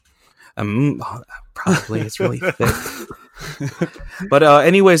ass. Probably it's really thick. But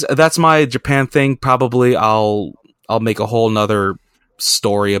anyways, that's my Japan thing. Probably I'll make a whole nother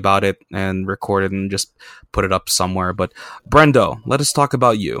story about it and record it and just put it up somewhere. But Brendo, let us talk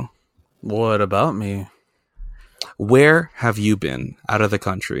about you. What about me? Where have you been out of the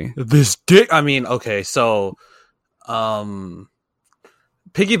country? This dick. I mean, okay, so piggybacking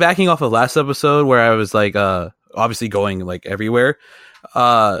off of last episode where I was like obviously going like everywhere.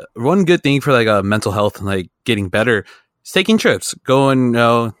 One good thing for like mental health and like getting better is taking trips, going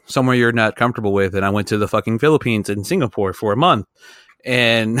somewhere you're not comfortable with. And I went to the fucking Philippines and Singapore for a month.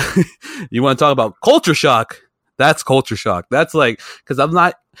 And you want to talk about culture shock? That's culture shock. That's like, because I'm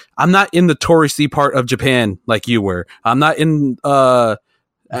not in the touristy part of Japan like you were. I'm not in I'm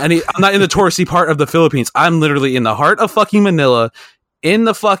not in the touristy part of the Philippines. I'm literally in the heart of fucking Manila. In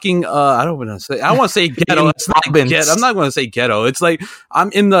the fucking I don't want to say ghetto. It's not ghetto. I'm not going to say ghetto. It's like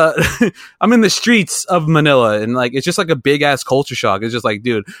I'm in the streets of Manila, and like it's just like a big ass culture shock. It's just like,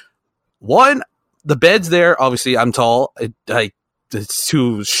 dude, one, the beds there. Obviously, I'm tall. It's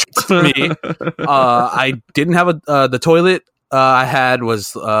too short for me. I didn't have the toilet. I had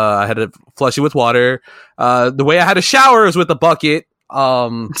to flush it with water. The way I had to shower is with a bucket.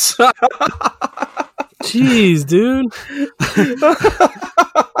 Jeez, dude.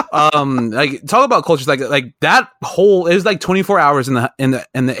 Like talk about cultures like that whole it was like 24 hours in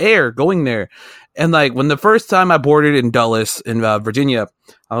the air going there. And like when the first time I boarded in Dulles in Virginia,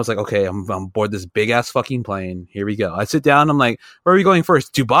 I was like, okay, I'm board this big ass fucking plane. Here we go. I sit down. I'm like, where are we going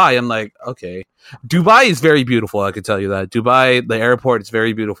first? Dubai. I'm like, okay. Dubai is very beautiful. I can tell you that. Dubai, the airport is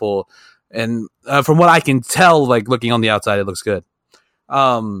very beautiful. And from what I can tell, like looking on the outside, it looks good.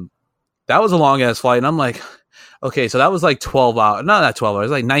 That was a long ass flight. And I'm like, okay, so that was like 12 hours. Not 12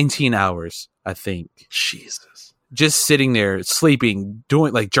 hours, like 19 hours, I think. Jesus. Just sitting there, sleeping,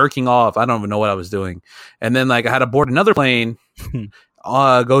 doing like jerking off. I don't even know what I was doing. And then like I had to board another plane,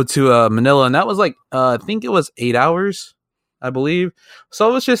 go to Manila. And that was like, I think it was 8 hours, I believe. So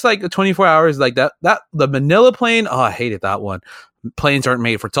it was just like 24 hours like that. The Manila plane. Oh, I hated that one. Planes aren't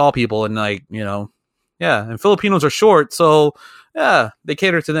made for tall people. And like, yeah. And Filipinos are short. So yeah, they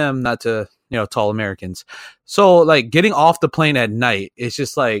cater to them, not to, tall Americans. So like getting off the plane at night, it's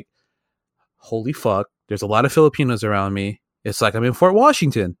just like, holy fuck, there's a lot of Filipinos around me. It's like I'm in Fort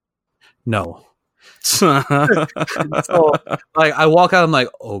Washington. No. So like I walk out, I'm like,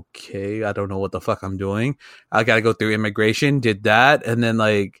 okay, I don't know what the fuck I'm doing. I gotta go through immigration, did that, and then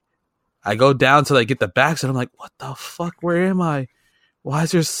like I go down to like get the bags, and I'm like, what the fuck? Where am I? Why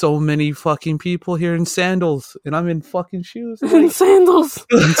is there so many fucking people here in sandals and I'm in fucking shoes? In sandals.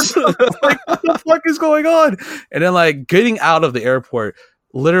 Like, what the fuck is going on? And then like getting out of the airport,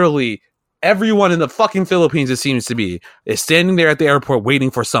 literally everyone in the fucking Philippines, it seems to be, is standing there at the airport waiting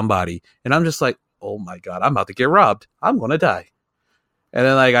for somebody. And I'm just like, oh my God, I'm about to get robbed. I'm going to die. And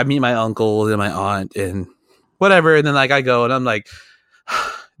then like I meet my uncle and my aunt and whatever, and then like I go and I'm like,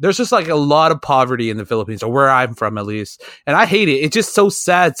 there's just like a lot of poverty in the Philippines, or where I'm from at least, and I hate it. It's just so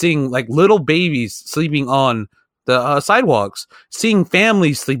sad seeing like little babies sleeping on the sidewalks, seeing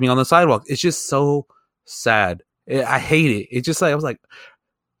families sleeping on the sidewalk. It's just so sad. I hate it. It's just like I was like,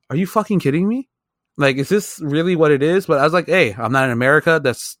 are you fucking kidding me? Like, is this really what it is? But I was like, hey, I'm not in America.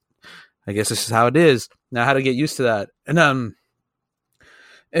 I guess this is how it is. Now I had to get used to that. And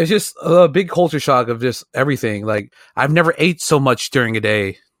it was just a big culture shock of just everything. Like, I've never ate so much during a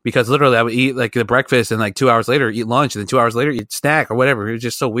day, because literally I would eat like the breakfast and like 2 hours later eat lunch, and then 2 hours later eat snack or whatever. It was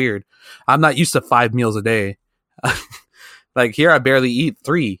just so weird. I'm not used to 5 meals a day. Like here I barely eat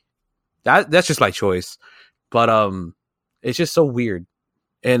 3. That's just my choice. But it's just so weird.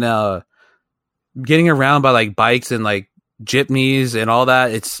 And getting around by like bikes and like jeepneys and all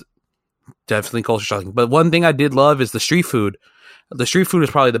that, it's definitely culture shocking. But one thing I did love is the street food. The street food is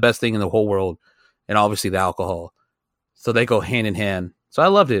probably the best thing in the whole world, and obviously the alcohol. So they go hand in hand. So I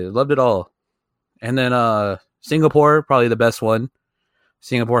loved it. Loved it all. And then Singapore, probably the best one.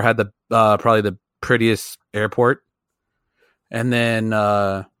 Singapore had the probably the prettiest airport. And then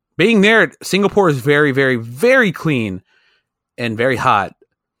being there, Singapore is very, very, very clean and very hot.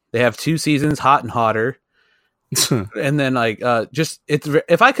 They have 2 seasons, hot and hotter. And then like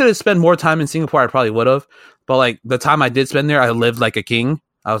if I could have spent more time in Singapore, I probably would have. But like the time I did spend there, I lived like a king.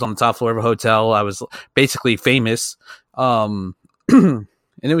 I was on the top floor of a hotel. I was basically famous. And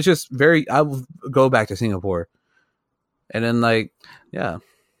it was just I would go back to Singapore. And then like, yeah.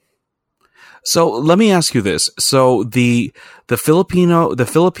 So let me ask you this. So the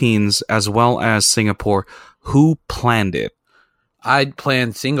Philippines as well as Singapore, who planned it? I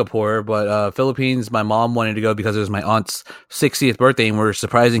planned Singapore, but Philippines, my mom wanted to go because it was my aunt's 60th birthday and we're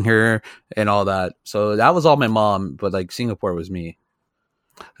surprising her and all that. So that was all my mom, but like Singapore was me.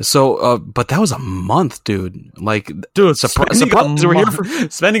 So, but that was a month, dude. Like, dude,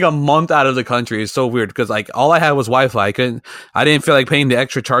 spending a month out of the country is so weird because like all I had was Wi-Fi. I didn't feel like paying the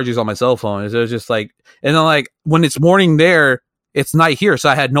extra charges on my cell phone. It was just like, and then like when it's morning there, it's night here, so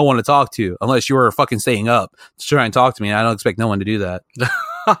I had no one to talk to unless you were fucking staying up to try and talk to me. And I don't expect no one to do that.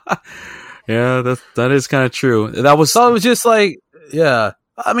 Yeah, that is kind of true. So it was just like, yeah.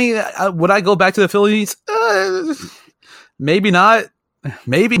 I mean, would I go back to the Philippines? Maybe not.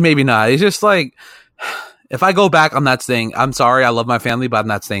 Maybe not. It's just like, if I go back, I'm not staying. I'm sorry, I love my family, but I'm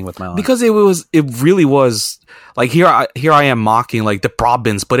not staying with my aunt. Because it really was like here I am mocking like the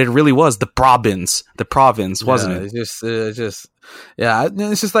province, but it really was the province, wasn't it? It's just yeah.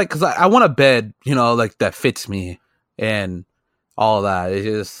 It's just like because I want a bed, like that fits me and all that. It's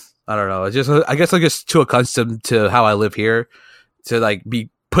just I don't know. It's just I guess I'm just too accustomed to how I live here to like be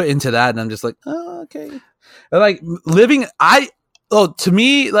put into that, and I'm just like, oh, okay. And, like living, to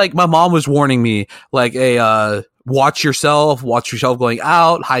me, like my mom was warning me, like, watch yourself going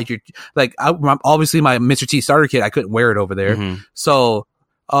out, hide your, like, obviously my Mr. T starter kit, I couldn't wear it over there. Mm-hmm. So,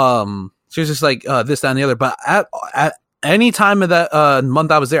 she was just like, this, that, and the other. But at any time of that,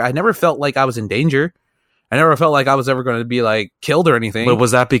 month I was there, I never felt like I was in danger. I never felt like I was ever going to be like killed or anything. But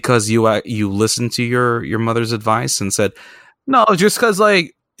was that because you listened to your mother's advice and said, no, just because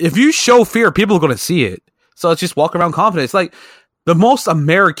like, if you show fear, people are going to see it. So let's just walk around confident. It's like, the most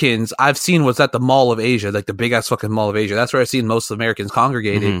Americans I've seen was at the Mall of Asia, like the big ass fucking Mall of Asia. That's where I've seen most Americans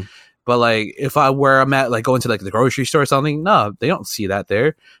congregated. Mm-hmm. But like, if where I'm at, like going to like the grocery store or something, no, they don't see that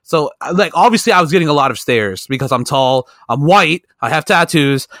there. So like, obviously I was getting a lot of stares because I'm tall, I'm white, I have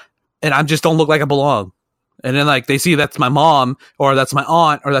tattoos, and I just don't look like I belong. And then like, they see that's my mom or that's my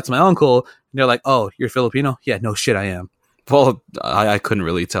aunt or that's my uncle. And they're like, oh, you're Filipino? Yeah, no shit, I am. Well, I couldn't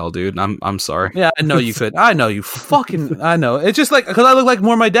really tell, dude. I'm sorry. Yeah, I know you could. I know you fucking. I know. It's just like because I look like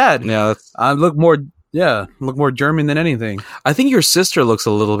more my dad. Yeah, I look more German than anything. I think your sister looks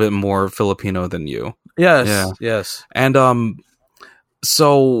a little bit more Filipino than you. Yes. Yeah. Yes. And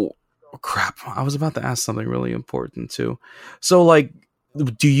so crap. I was about to ask something really important too. So like,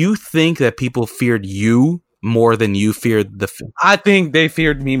 do you think that people feared you more than you feared the? I think they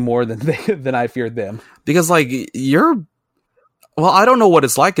feared me more than I feared them. Because like you're. Well, I don't know what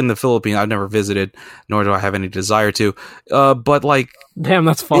it's like in the Philippines. I've never visited, nor do I have any desire to. But like, damn,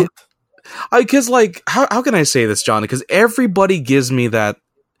 that's fucked. Because like, how can I say this, John? Because everybody gives me that.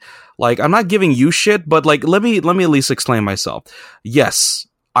 Like, I'm not giving you shit, but like, let me at least explain myself. Yes,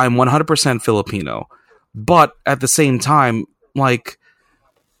 I'm 100% Filipino, but at the same time, like,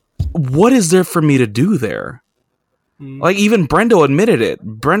 what is there for me to do there? Like, even Brendo admitted it.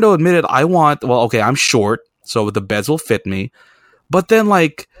 Brendo admitted, I'm short, so the beds will fit me. But then,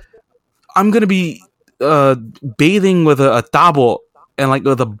 like, I'm going to be bathing with a tabo and like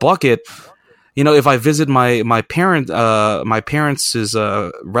with a bucket, you know, if I visit my parents'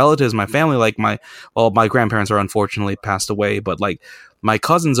 relatives, my family, like my grandparents are unfortunately passed away, but like my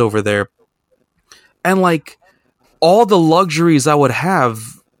cousins over there, and like all the luxuries I would have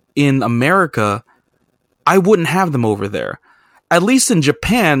in America, I wouldn't have them over there. At least in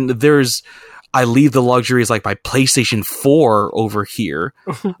Japan, I leave the luxuries like my PlayStation 4 over here,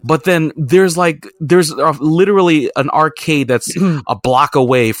 but then there's literally an arcade that's a block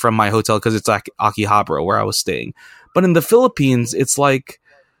away from my hotel because it's like Akihabara where I was staying. But in the Philippines, it's like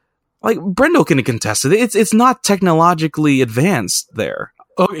Brendo can contest it. It's not technologically advanced there.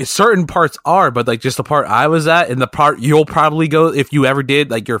 Okay, certain parts are, but like just the part I was at and the part you'll probably go if you ever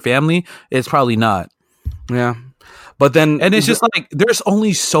did, like your family, it's probably not. Yeah, but then and it's just like there's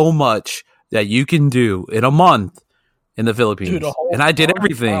only so much that you can do in a month in the Philippines. Dude, and I did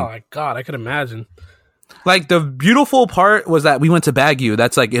everything. Oh my God, I could imagine. Like the beautiful part was that we went to Baguio.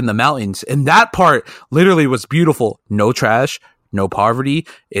 That's like in the mountains. And that part literally was beautiful. No trash, no poverty.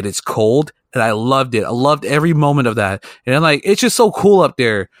 It is cold. And I loved it. I loved every moment of that. And like, it's just so cool up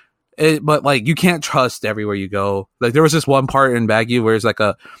there. But like, you can't trust everywhere you go. Like there was this one part in Baguio where it's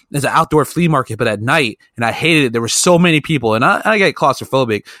an outdoor flea market, but at night, and I hated it. There were so many people, and I get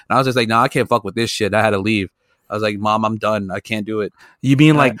claustrophobic, and I was just like, nah, I can't fuck with this shit. I had to leave. I was like, Mom, I'm done. I can't do it. You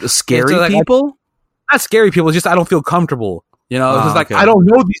mean like scary people? Not scary people. Just I don't feel comfortable. You know, because like okay. I don't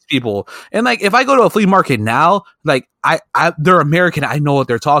know these people, and like if I go to a flea market now, like they're American. I know what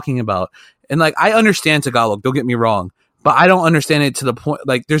they're talking about, and like I understand Tagalog. Don't get me wrong. But I don't understand it to the point,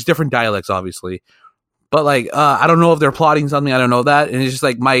 like, there's different dialects, obviously. But, like, I don't know if they're plotting something. I don't know that. And it's just,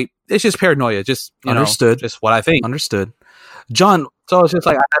 like, it's just paranoia. Just, Understood. Just what I think. Understood. John. So it's just,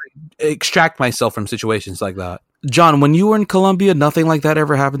 like, I have to extract myself from situations like that. John, when you were in Colombia, nothing like that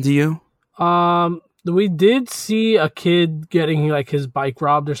ever happened to you? We did see a kid getting, like, his bike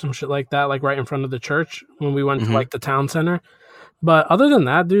robbed or some shit like that, like, right in front of the church when we went to, like, the town center. But other than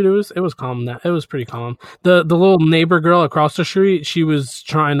that, dude, it was calm. It was pretty calm. The little neighbor girl across the street, she was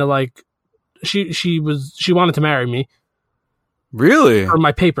trying to like, she wanted to marry me. Really? For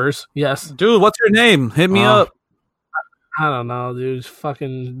my papers, yes. Dude, what's your name? Hit me up. I don't know, dude.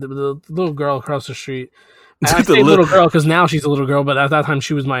 Fucking the little girl across the street. I say little girl because now she's a little girl, but at that time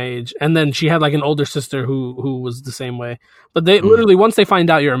she was my age. And then she had like an older sister who was the same way. But they literally, once they find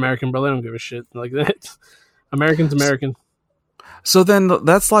out you're American, bro, they don't give a shit. Like that, American's American. So then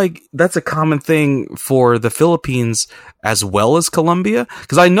that's a common thing for the Philippines as well as Colombia?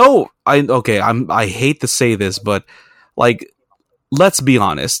 Because I hate to say this, but like, let's be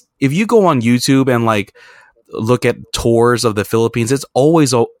honest. If you go on YouTube and like look at tours of the Philippines, it's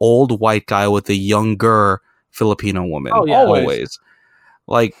always an old white guy with a younger Filipino woman. Oh, yeah. Always.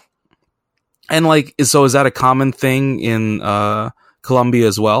 Like, and like, so is that a common thing in Colombia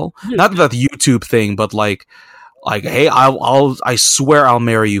as well? Yeah. Not that YouTube thing, but like, hey, I swear I'll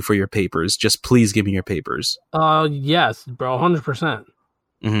marry you for your papers. Just please give me your papers. Yes, bro, 100%.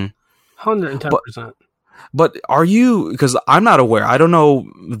 110%. But are you? Because I'm not aware. I don't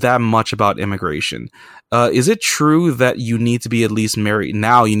know that much about immigration. Is it true that you need to be at least married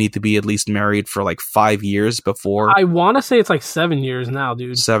now? You need to be at least married for like 5 years before. I want to say it's like 7 years now,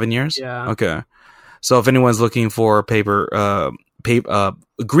 dude. 7 years? Yeah. Okay. So if anyone's looking for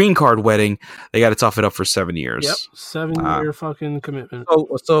green card wedding, they got to tough it up for 7 years. Yep, 7-year fucking commitment.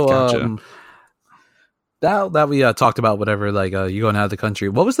 So Gotcha. that we talked about whatever, like you going out of the country.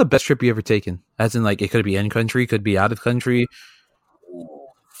 What was the best trip you ever taken? As in, like, it could be in country, could be out of country.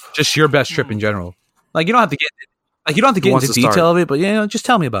 Just your best trip in general. Like you don't have to get into detail of it, but just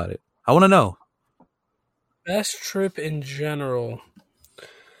tell me about it. I want to know. Best trip in general.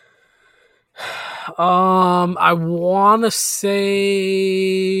 I want to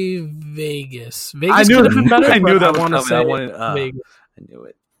say Vegas. Vegas could have been better. I knew that was coming. Vegas. I knew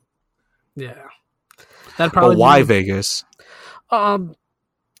it. Yeah, that probably. But why Vegas? I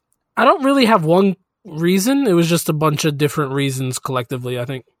don't really have one reason. It was just a bunch of different reasons collectively, I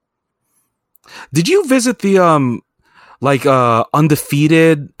think. Did you visit the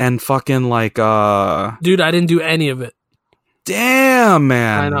Undefeated and fucking like Dude, I didn't do any of it. Damn,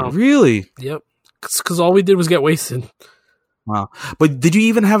 man. I know. Really? Yep. Because all we did was get wasted. Wow. But did you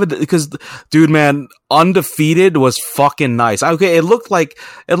even have it? Because, dude, man, Undefeated was fucking nice. Okay, it looked like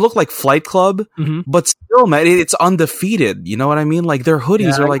Flight Club, but still, man, it's Undefeated. You know what I mean? Like their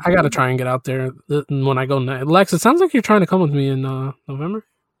hoodies are like. I gotta try and get out there when I go. Lex, it sounds like you're trying to come with me in November.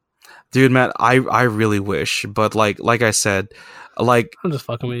 Dude, man, I really wish, but like I said, like I'm just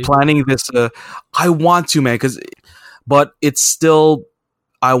fucking with you. Planning this. I want to, man, but it's still.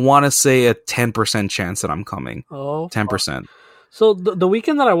 I want to say a 10% chance that I'm coming. Oh, 10%. So the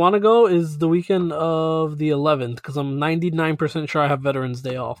weekend that I want to go is the weekend of the 11th because I'm 99% sure I have Veterans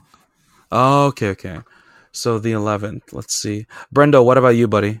Day off. Oh, okay. So the 11th. Let's see. Brendo, what about you,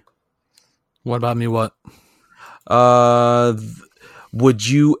 buddy? What about me? What? Would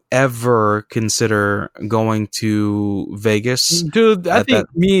you ever consider going to Vegas? Dude, I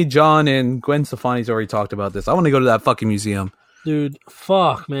think me, John, and Gwen Stefani's already talked about this. I want to go to that fucking museum. Dude,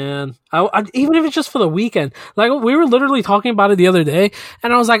 fuck, man. I even if it's just for the weekend. Like, we were literally talking about it the other day,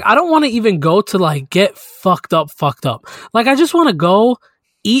 and I was like, I don't want to even go to, like, get fucked up. Like, I just want to go,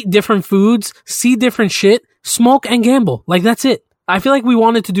 eat different foods, see different shit, smoke, and gamble. Like, that's it. I feel like we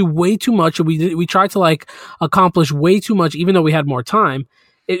wanted to do way too much, and we tried to, like, accomplish way too much, even though we had more time.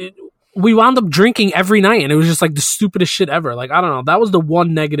 We wound up drinking every night, and it was just, like, the stupidest shit ever. Like, I don't know. That was the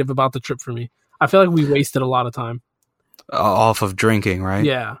one negative about the trip for me. I feel like we wasted a lot of time. Off of drinking, right?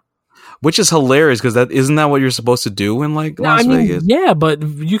 Yeah. Which is hilarious because isn't that what you're supposed to do in like Las Vegas? Yeah, but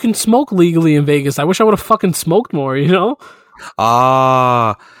you can smoke legally in Vegas. I wish I would have fucking smoked more, you know?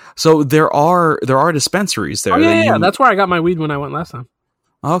 So there are dispensaries there. Oh, yeah. That's where I got my weed when I went last time.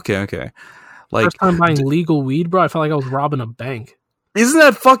 Okay. Like first time buying legal weed, bro. I felt like I was robbing a bank. Isn't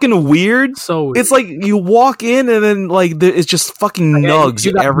that fucking weird? So weird. It's like you walk in and then like it's just fucking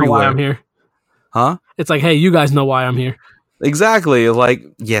nugs everywhere. I'm here. Huh? It's like, hey, you guys know why I'm here. Exactly. Like,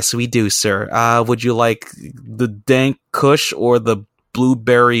 yes, we do, sir. Would you like the dank kush or the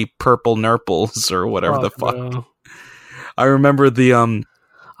blueberry purple nurples or whatever the fuck? Bro. I remember the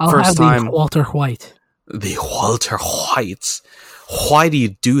first time Walter White. The Walter Whites. Why do you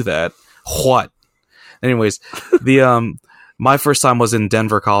do that? What? Anyways, the my first time was in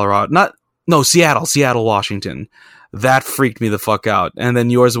Denver, Colorado. Seattle, Washington. That freaked me the fuck out. And then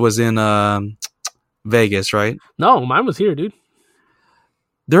yours was in Vegas, right? No, mine was here, dude.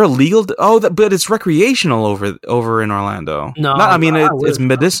 They're illegal. But it's recreational over in Orlando. No, it's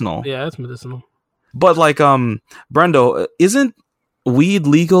medicinal. Yeah, it's medicinal. But like, Brendo, isn't weed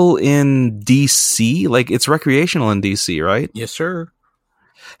legal in DC? Like, it's recreational in DC, right? Yes, sir.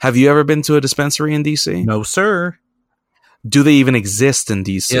 Have you ever been to a dispensary in DC? No, sir. Do they even exist in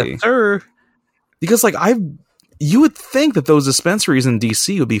DC? Yes, sir. Because like you would think that those dispensaries in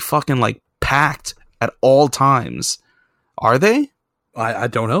DC would be fucking like packed at all times. Are they? I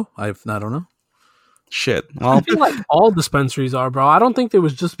don't know. I don't know. Shit. Well, I feel like all dispensaries are, bro. I don't think it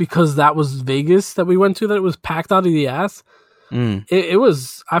was just because that was Vegas that we went to that it was packed out of the ass. It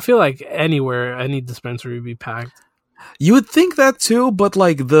was. I feel like anywhere, any dispensary would be packed. You would think that too, but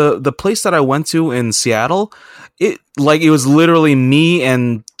like the place that I went to in Seattle, it was literally me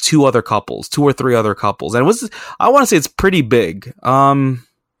and two or three other couples, and I want to say it's pretty big.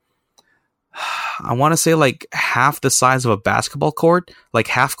 I want to say like half the size of a basketball court, like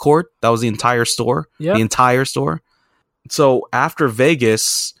half court. That was the entire store. Yep. The entire store. So after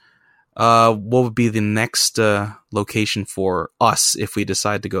Vegas, what would be the next location for us if we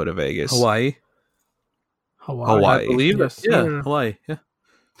decide to go to Vegas? Hawaii. I believe. Yes, yeah, sir. Hawaii. Yeah.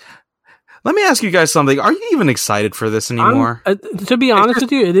 Let me ask you guys something. Are you even excited for this anymore? To be honest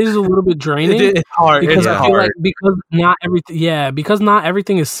with you, it is a little bit draining. It's hard. Because I feel hard. like because not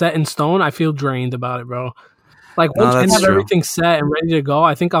everything is set in stone, I feel drained about it, bro. Like once I have everything set and ready to go,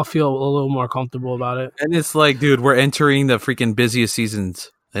 I think I'll feel a little more comfortable about it. And it's like, dude, we're entering the freaking busiest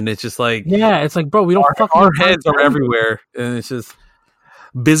seasons, and it's just like, yeah, it's like, bro, we don't our heads are everywhere, and it's just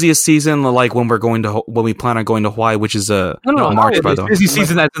busiest season, like when we plan on going to Hawaii, which is March, by the way. Busy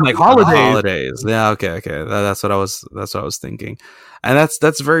season, that's in like holidays. Yeah, okay. That's what I was thinking, and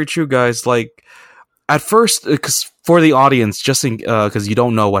that's very true, guys. Like at first, because for the audience, just because you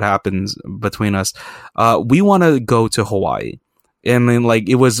don't know what happens between us, we want to go to Hawaii, and then like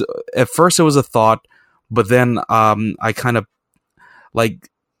it was at first it was a thought, but then I kind of like.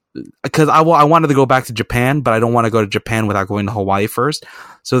 Because I wanted to go back to Japan, but I don't want to go to Japan without going to Hawaii first.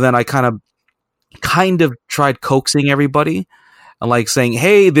 So then I kind of tried coaxing everybody and like saying,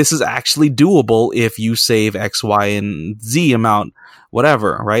 hey, this is actually doable if you save X, Y, and Z amount,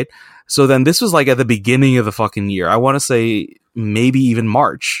 whatever, right? So then this was like at the beginning of the fucking year. I want to say maybe even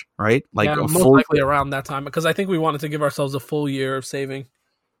March, right? Like yeah, most likely around that time, because I think we wanted to give ourselves a full year of saving.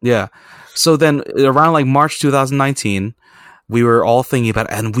 Yeah. So then around like March 2019, we were all thinking about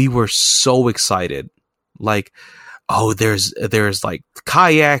it, and we were so excited. Like, oh, there's like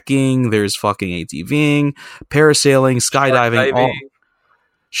kayaking, there's fucking ATVing, parasailing, skydiving,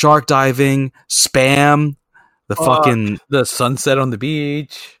 shark diving, spam, the sunset on the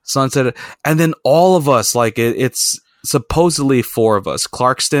beach, and then all of us, like it's supposedly 4 of us,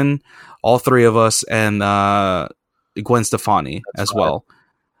 Clarkston, all 3 of us, and Gwen Stefani as well,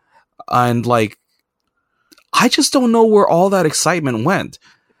 and like. I just don't know where all that excitement went.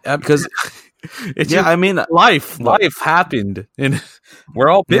 Because I mean, life happened, and we're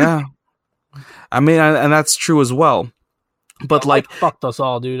all busy. Yeah, I mean, and that's true as well. But like, fucked us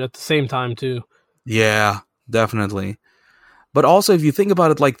all, dude. At the same time, too. Yeah, definitely. But also, if you think about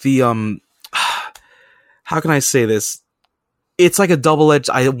it, like the how can I say this? It's like a double-edged.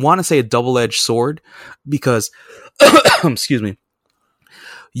 I want to say a double-edged sword because, excuse me.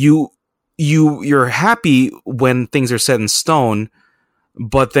 You're happy when things are set in stone,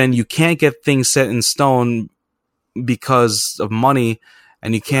 but then you can't get things set in stone because of money,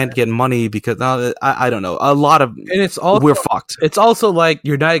 and you can't get money because I don't know. A lot of and it's also we're fucked. It's also like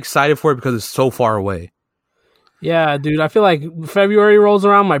you're not excited for it because it's so far away. Yeah, dude. I feel like February rolls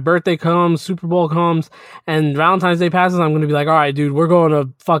around, my birthday comes, Super Bowl comes, and Valentine's Day passes. I'm gonna be like, all right, dude, we're going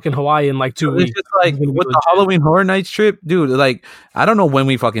to fucking Hawaii in like 2 weeks. It's just like with the Halloween Horror Nights trip, dude. Like, I don't know when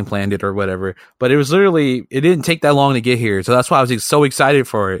we fucking planned it or whatever, but it was literally it didn't take that long to get here, so that's why I was so excited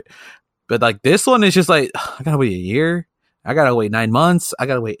for it. But like this one is just like I gotta wait a year, I gotta wait 9 months, I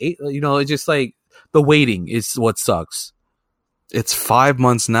gotta wait 8. You know, it's just like the waiting is what sucks. It's 5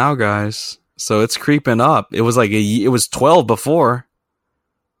 months now, guys. So it's creeping up. It was like it was 12 before.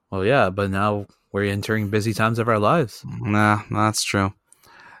 Well, yeah, but now we're entering busy times of our lives. Nah, that's true.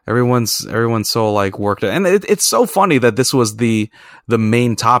 Everyone's so like worked, and it's so funny that this was the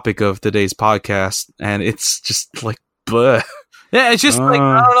main topic of today's podcast, and it's just like, bleh. Yeah, it's just like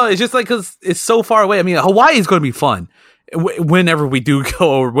I don't know. It's just like because it's so far away. I mean, Hawaii is going to be fun whenever we do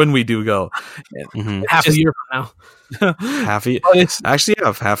go or when we do go. Mm-hmm. Half a year from now. Half a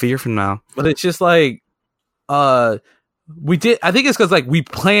year from now. But it's just like we did. I think it's because like we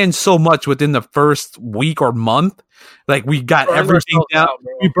planned so much within the first week or month. Like we got everything down.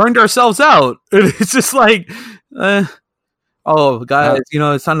 We burned ourselves out. It's just like, oh guys, you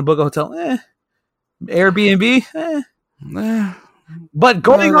know, it's time to book a hotel. Airbnb. But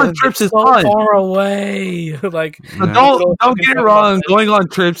going on trips is so fun. Far away, like don't get it wrong. Going on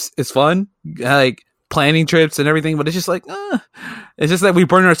trips is fun. Like planning trips and everything, but it's just like it's just that we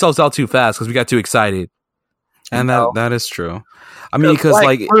burned ourselves out too fast because we got too excited. And that is true. I mean, because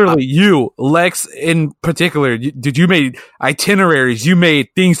like literally, you, Lex, in particular, you made itineraries, you made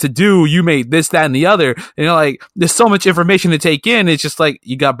things to do, you made this, that, and the other. You know, like there's so much information to take in. It's just like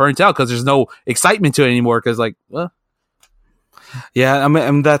you got burnt out because there's no excitement to it anymore. Because like, well, yeah, I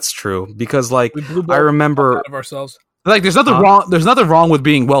mean that's true. Because like I remember out of ourselves. Like there's nothing wrong. There's nothing wrong with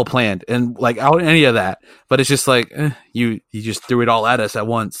being well planned and like out any of that. But it's just like you just threw it all at us at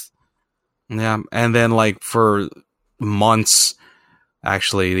once. Yeah, and then like for months,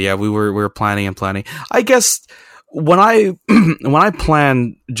 actually, yeah, we were planning and planning. I guess when I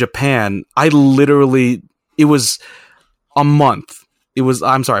planned Japan, I literally it was a month.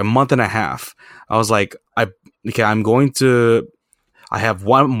 A month and a half. I was like, I'm going to. I have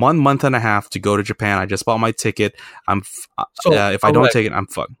one month and a half to go to Japan. I just bought my ticket. If I don't take it, I'm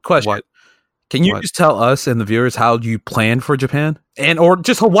fucked. Question. What? Can you just tell us and the viewers how you planned for Japan or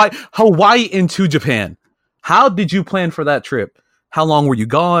just Hawaii into Japan? How did you plan for that trip? How long were you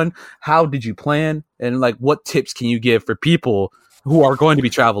gone? How did you plan? And like, what tips can you give for people who are going to be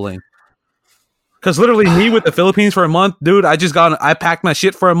traveling? Because literally me with the Philippines for a month, dude, I packed my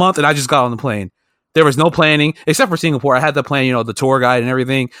shit for a month and I just got on the plane. There was no planning except for Singapore. I had to plan, you know, the tour guide and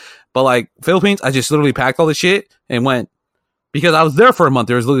everything. But like Philippines, I just literally packed all the shit and went because I was there for a month.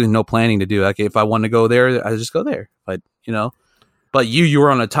 There was literally no planning to do. Like if I wanted to go there, I just go there. But you know, you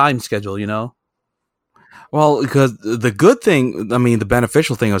were on a time schedule, you know. Well, because the good thing, I mean, the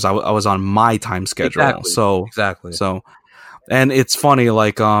beneficial thing was I was on my time schedule. Exactly. So, and it's funny,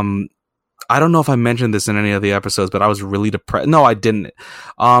 like, I don't know if I mentioned this in any of the episodes, but I was really depressed. No, I didn't.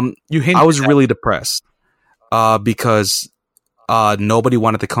 I was really depressed because nobody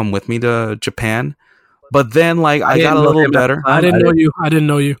wanted to come with me to Japan. But then, like, I got a little better. I didn't know you. I didn't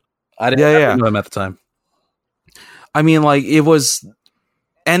know you. I didn't know him at the time. I mean, like, it was...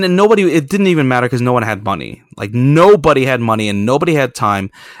 And it didn't even matter because no one had money. Like, nobody had money and nobody had time.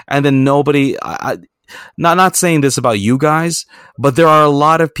 And then nobody... Not saying this about you guys, but there are a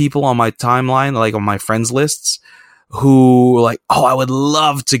lot of people on my timeline, like on my friends lists, who like, oh, I would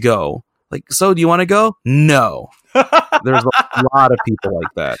love to go. Like, so do you want to go? No. There's a lot of people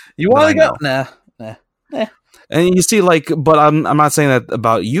like that. You want to go? Nah. And you see, like, but I'm not saying that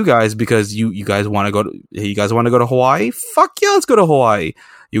about you guys because you guys want to go to Hawaii? Fuck yeah, let's go to Hawaii.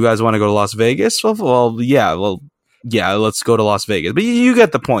 You guys want to go to Las Vegas? Well, yeah, let's go to Las Vegas. But you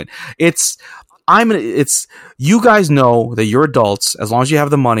get the point. It's you guys know that you're adults. As long as you have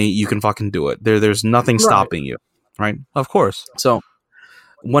the money, you can fucking do it. There's nothing stopping you, right? Of course. So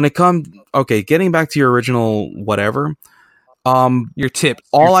when it comes, okay, getting back to your original whatever, Your tips.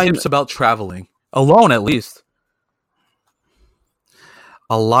 All Your tips about traveling alone, at least.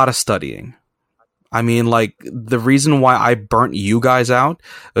 a lot of studying. I mean, like, the reason why I burnt you guys out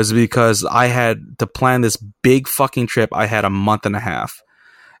was because I had to plan this big fucking trip. I had a month and a half,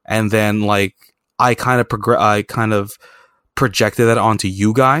 and then like I kind of projected that onto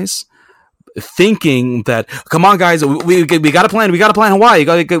you guys, thinking that, come on guys, we got to plan Hawaii.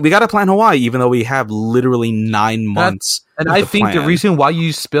 We got to plan Hawaii, even though we have literally 9 months. And I think the plan. reason why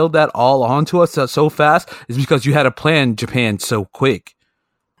you spilled that all onto us so fast is because you had to plan Japan so quick.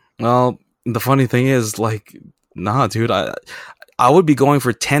 Well, the funny thing is, like, nah, dude, I would be going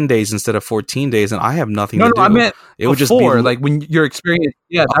for 10 days instead of 14 days, and I have nothing to do. No, I meant it would before, just be like when your experience.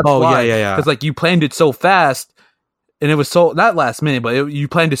 Yeah, that's Oh, why. yeah. Because like you planned it so fast, and it was so not last minute, but you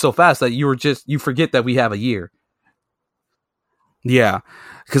planned it so fast that you forget that we have a year. Yeah,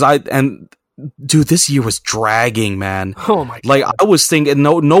 because dude, this year was dragging, man. Oh my god! Like, I was thinking,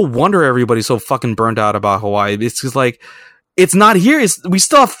 no wonder everybody's so fucking burnt out about Hawaii. It's just like, it's not here. We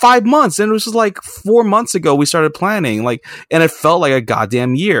still have 5 months, and it was just like 4 months ago we started planning. Like, and it felt like a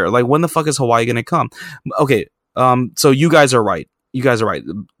goddamn year. Like, when the fuck is Hawaii gonna come? Okay, so you guys are right.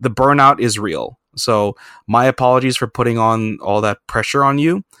 The burnout is real. So my apologies for putting on all that pressure on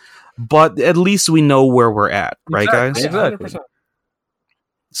you, but at least we know where we're at, right, guys? Exactly. 100%.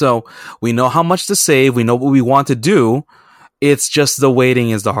 So we know how much to save. We know what we want to do. It's just the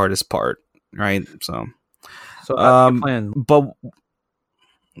waiting is the hardest part, right? So that's your plan. but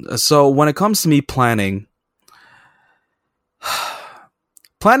so when it comes to me planning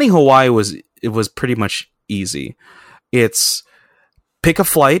Hawaii was pretty much easy. It's pick a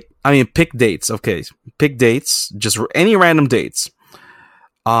flight. I mean, pick dates. Okay, pick dates. Just any random dates.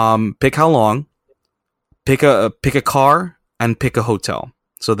 Pick how long. Pick a car and pick a hotel.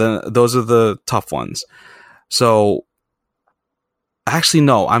 So then those are the tough ones. So actually,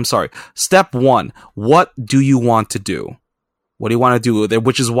 no. I'm sorry. Step 1. What do you want to do? What do you want to do there?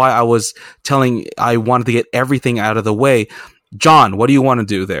 Which is why I was I wanted to get everything out of the way. John, what do you want to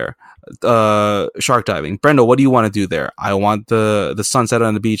do there? Shark diving. Brendo, what do you want to do there? I want the sunset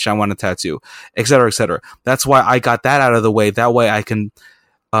on the beach. I want a tattoo, etc., etc. That's why I got that out of the way. That way I can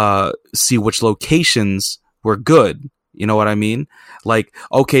see which locations were good. You know what I mean? Like,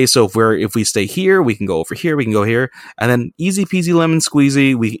 okay, so if we stay here, we can go over here, we can go here, and then easy peasy lemon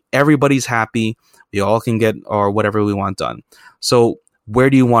squeezy. Everybody's happy. We all can get or whatever we want done. So where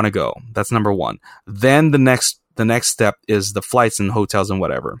do you want to go? That's number 1. Then the next step is the flights and hotels and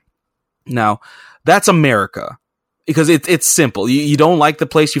whatever. Now, that's America, because it's simple. You don't like the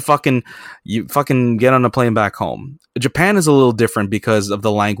place, you fucking get on a plane back home. Japan is a little different because of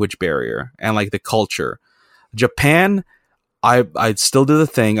the language barrier and like the culture. Japan, I still do the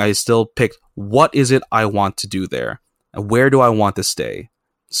thing. I still picked what is it I want to do there, and where do I want to stay.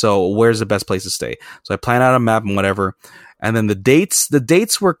 So where's the best place to stay? So I plan out a map and whatever, and then the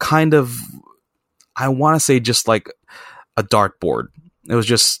dates were kind of, I want to say, just like a dartboard. It was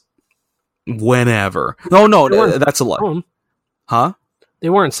just whenever. No, that's a lie. Huh? They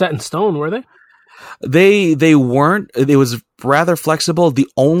weren't set in stone, were they? They weren't. It was rather flexible. The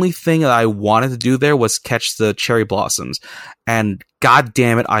only thing that I wanted to do there was catch the cherry blossoms, and god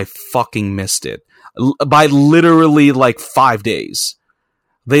damn it, I fucking missed it by literally like 5 days.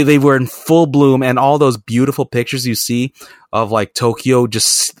 They were in full bloom, and all those beautiful pictures you see of like Tokyo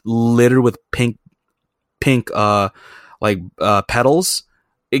just littered with pink petals,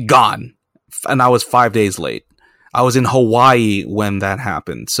 it gone. And I was 5 days late. I was in Hawaii when that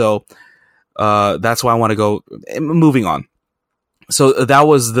happened. So that's why I want to go. Moving on. So that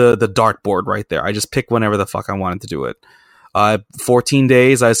was the dartboard right there. I just picked whenever the fuck I wanted to do it. 14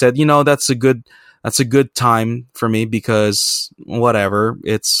 days. I said, that's a good time for me because whatever.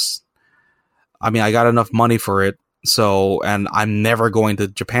 I got enough money for it. So, and I'm never going to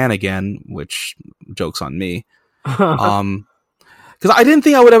Japan again, which joke's on me. Because I didn't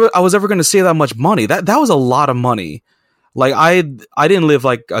think I was ever going to save that much money. That was a lot of money. Like I didn't live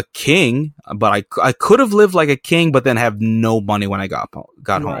like a king, but I could have lived like a king, but then have no money when I got home.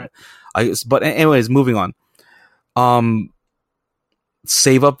 But anyways, moving on.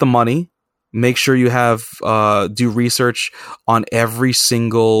 Save up the money. Make sure you have do research on every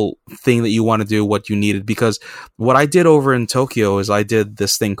single thing that you want to do, what you needed. Because what I did over in Tokyo is I did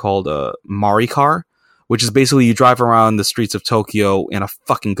this thing called a Maricar, which is basically you drive around the streets of Tokyo in a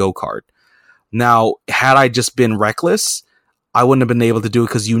fucking go-kart. Now, had I just been reckless, I wouldn't have been able to do it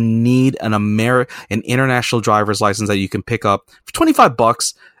because you need an international driver's license that you can pick up for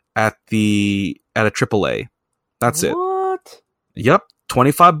 $25 at a AAA. That's it. What? Yep.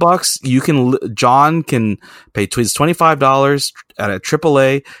 $25. John can pay $25 at a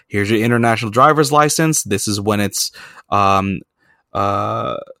AAA. Here's your international driver's license. This is when it's what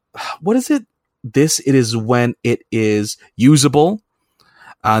is it? It is when it is usable.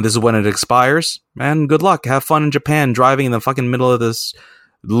 This is when it expires. Man, good luck. Have fun in Japan driving in the fucking middle of this,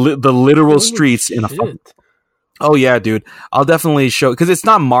 the literal streets in a fucking. Oh yeah, dude. I'll definitely show, because it's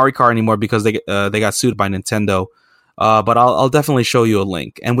not Mario Kart anymore because they got sued by Nintendo. But I'll definitely show you a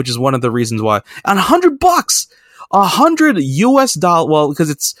link, and which is one of the reasons why. And $100, $100. Well,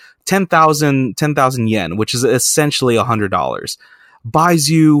 because it's 10,000 yen, which is essentially $100, buys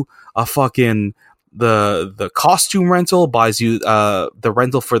you a fucking the costume rental, buys you the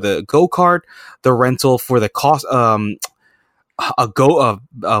rental for the go-kart, the rental for the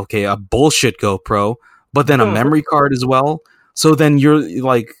a bullshit GoPro, but then a memory card as well. So then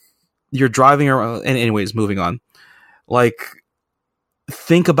you're driving around. And anyways, moving on. Like,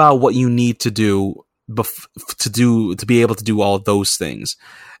 think about what you need to do to be able to do all of those things,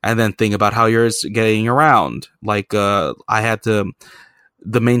 and then think about how you're getting around. Like, the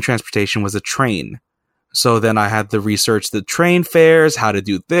main transportation was a train. So then I had to research the train fares, how to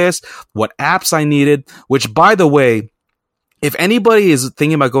do this, what apps I needed, which, by the way, if anybody is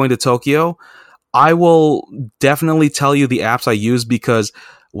thinking about going to Tokyo, I will definitely tell you the apps I use, because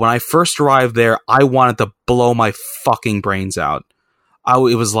when I first arrived there, I wanted to blow my fucking brains out.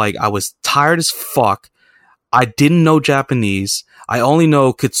 It was like, I was tired as fuck. I didn't know Japanese. I only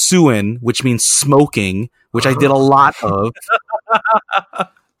know Kitsuen, which means smoking, which I did a lot of.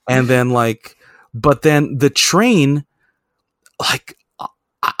 And then but then the train,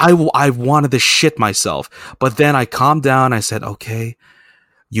 I wanted to shit myself. But then I calmed down. I said, okay,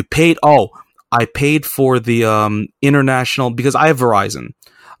 you paid. Oh, I paid for the international, because I have Verizon.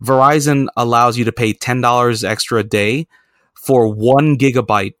 Verizon allows you to pay $10 extra a day for 1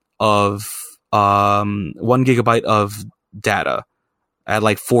 gigabyte of data at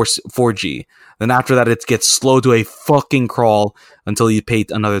 4G. Then after that, it gets slow to a fucking crawl until you pay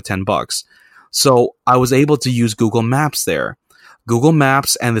another $10. So I was able to use Google Maps there. Google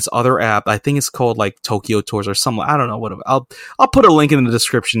Maps and this other app, I think it's called Tokyo Tours or something. I don't know what. I'll put a link in the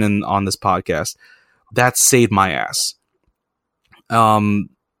description on this podcast. That saved my ass.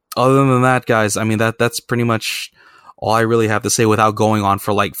 Other than that, guys, I mean that's pretty much all I really have to say without going on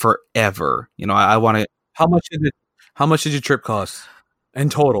for forever. I want to. How much did your trip cost in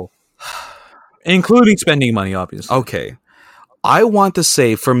total, including spending money, obviously? Okay, I want to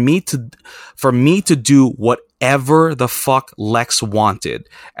say for me to do whatever the fuck Lex wanted,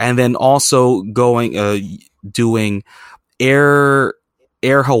 and then also doing Air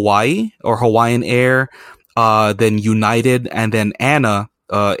Hawaii or Hawaiian Air, then United, and then ANA.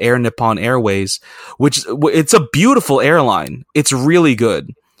 Air Nippon Airways, which it's a beautiful airline. It's really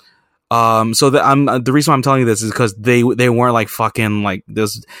good. So the reason why I'm telling you this is because they weren't fucking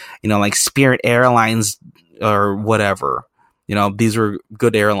this, Spirit Airlines or whatever. These were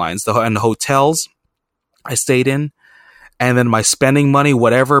good airlines. And the hotels I stayed in, and then my spending money,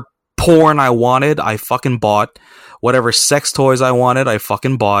 whatever porn I wanted, I fucking bought. Whatever sex toys I wanted, I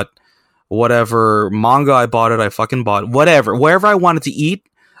fucking bought. Whatever manga I bought, I fucking bought. Wherever I wanted to eat,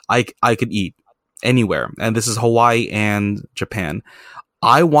 I could eat anywhere. And this is Hawaii and Japan.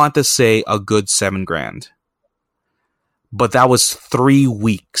 I want to say a good $7,000, but that was 3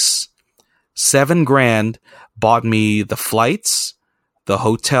 weeks. $7,000 bought me the flights, the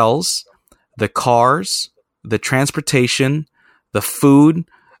hotels, the cars, the transportation, the food,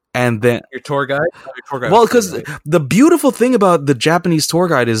 and then your tour guide. Well, because the beautiful thing about the Japanese tour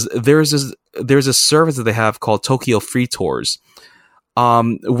guide is there's a service that they have called Tokyo Free Tours,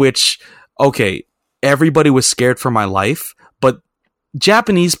 which, okay, everybody was scared for my life, but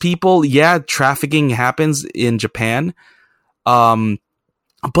Japanese people, yeah, trafficking happens in Japan,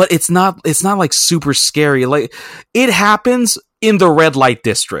 but it's not super scary. It happens in the red light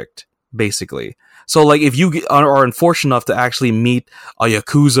district, basically. So, if you are unfortunate enough to actually meet a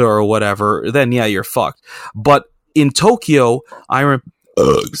Yakuza or whatever, then yeah, you're fucked. But in Tokyo,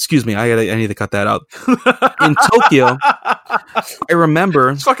 excuse me, I need to cut that out. In Tokyo, I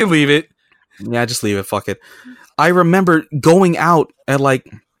remember... Just fucking leave it. Yeah, just leave it. Fuck it. I remember going out at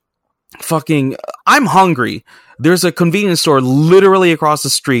fucking... I'm hungry. There's a convenience store literally across the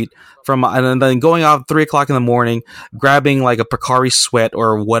street from, and then going out at 3 o'clock in the morning, grabbing a Pocari Sweat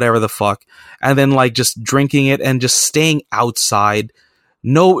or whatever the fuck, and then just drinking it and just staying outside.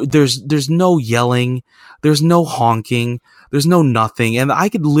 No, there's no yelling, there's no honking, there's no nothing, and I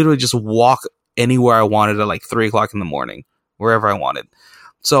could literally just walk anywhere I wanted at 3 o'clock in the morning, wherever I wanted.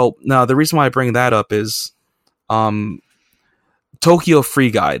 So now the reason why I bring that up is, Tokyo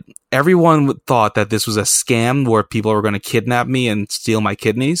Free Guide. Everyone thought that this was a scam where people were going to kidnap me and steal my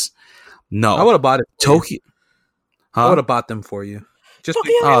kidneys. No, I would have bought it. Tokyo. I would have bought them for you. Just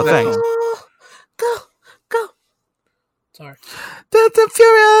oh, thanks. Go. Sorry. The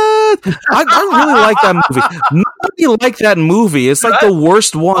Furious. I really like that movie. Nobody liked that movie. It's like the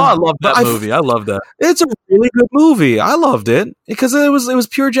worst one. Oh, I love that movie. I love that. It's a really good movie. I loved it because it was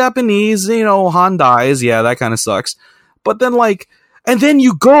pure Japanese. You know, Han dies. Yeah, that kind of sucks. But then and then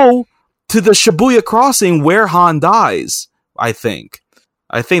you go to the Shibuya Crossing where Han dies. I think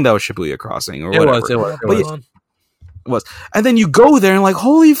that was Shibuya Crossing or whatever. It was. And then you go there and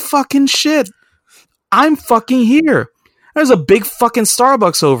holy fucking shit, I'm fucking here. There's a big fucking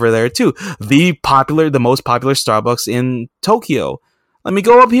Starbucks over there too. The most popular Starbucks in Tokyo. Let me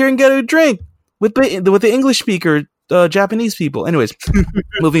go up here and get a drink with the English speaker Japanese people. Anyways,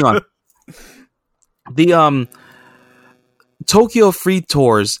 moving on. The Tokyo Free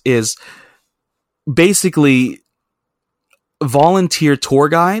Tours is basically volunteer tour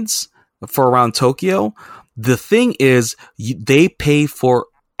guides for around Tokyo. The thing is, they pay for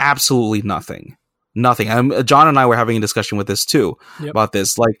absolutely nothing. Nothing. John and I were having a discussion with this too about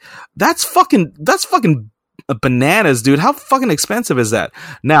this. That's fucking bananas, dude. How fucking expensive is that?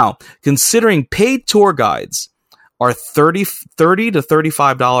 Now, considering paid tour guides are $30 to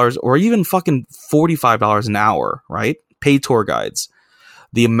 $35 or even fucking $45 an hour, right? Paid tour guides.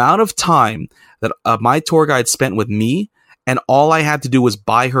 The amount of time that my tour guide spent with me, and all I had to do was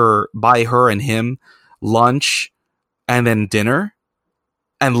buy her and him lunch and then dinner,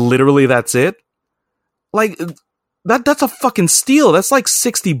 and literally that's it. That's a fucking steal. That's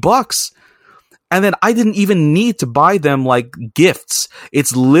 $60. And then I didn't even need to buy them gifts.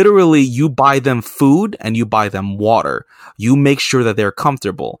 It's literally you buy them food and you buy them water. You make sure that they're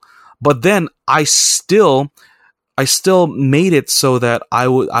comfortable. But then I still made it so that I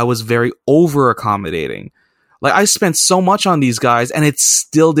was very over accommodating. I spent so much on these guys and it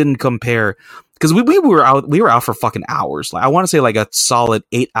still didn't compare, because we were out for fucking hours. I want to say a solid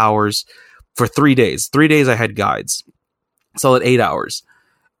 8 hours for 3 days. 3 days I had guides. Solid 8 hours.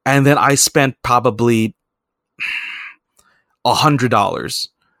 And then I spent probably $100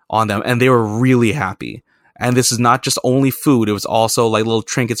 on them, and they were really happy. And this is not just only food; it was also little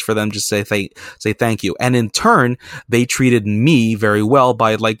trinkets for them. Just say thank you. And in turn, they treated me very well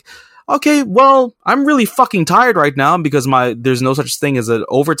by okay, well, I'm really fucking tired right now because there's no such thing as an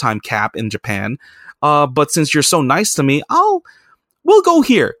overtime cap in Japan. But since you're so nice to me, we'll go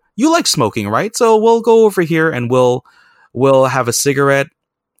here. You like smoking, right? So we'll go over here and we'll have a cigarette,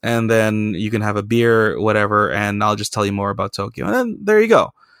 and then you can have a beer, whatever, and I'll just tell you more about Tokyo. And then there you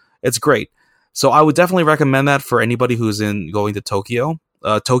go. It's great. So I would definitely recommend that for anybody who's going to Tokyo.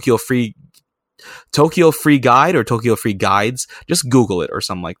 Tokyo Free Guide or Tokyo Free Guides. Just Google it or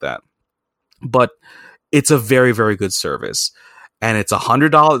something like that. But it's a very, very good service. And it's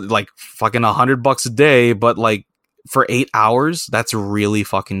 $100, fucking $100 a day, but for 8 hours, that's really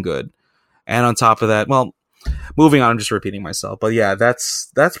fucking good. And on top of that, well, moving on, I'm just repeating myself, but yeah,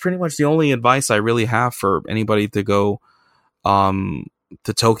 that's pretty much the only advice I really have for anybody to go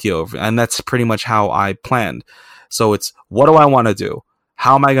to Tokyo, and that's pretty much how I planned. So it's, what do I want to do?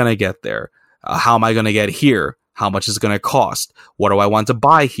 How am I going to get there? How am I going to get here? How much is it going to cost? What do I want to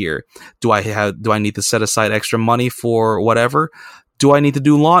buy here? Do I need to set aside extra money for whatever? Do I need to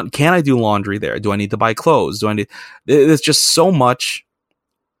do can I do laundry there? Do I need to buy clothes? There's just so much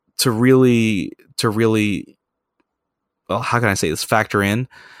to really, well, how can I say this? Factor in.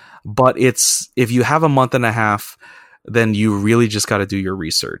 But if you have a month and a half, then you really just got to do your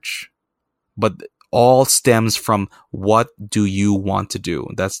research. But all stems from, what do you want to do?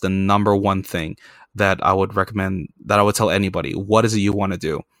 That's the number one thing that I would recommend, that I would tell anybody. What is it you want to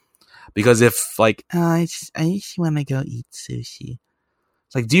do? Because if I just want to go eat sushi.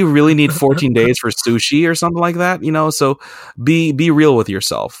 It's do you really need 14 days for sushi or something like that? So be real with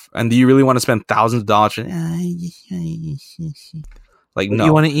yourself. And do you really want to spend thousands of dollars for, no.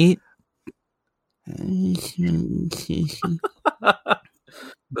 You want to eat?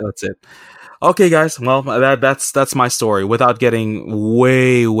 That's it. Okay, guys. Well, that's my story without getting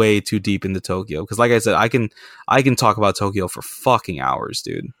way, way too deep into Tokyo. Because like I said, I can talk about Tokyo for fucking hours,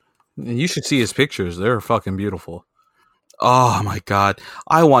 dude. You should see his pictures. They're fucking beautiful. Oh my god.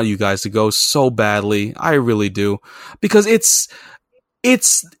 I want you guys to go so badly. I really do. Because it's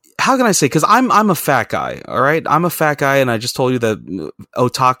how can I say? Because I'm a fat guy, all right? I'm a fat guy, and I just told you that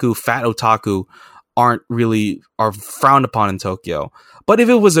fat otaku are frowned upon in Tokyo. But if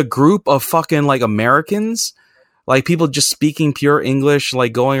it was a group of fucking Americans, people just speaking pure English,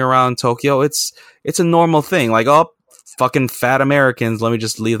 going around Tokyo, it's a normal thing. fucking fat Americans. Let me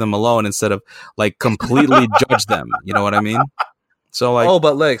just leave them alone instead of like completely judge them. You know what I mean? So like,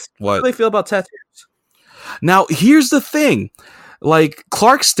 but Lex, what how do they feel about tattoos? Now, here's the thing. Like,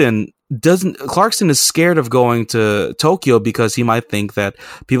 Clarkston is scared of going to Tokyo because people might think that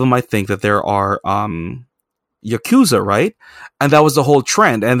there are Yakuza, right? And that was the whole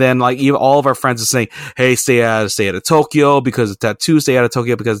trend. And then like all of our friends are saying, hey, stay out of Tokyo because of tattoos, stay out of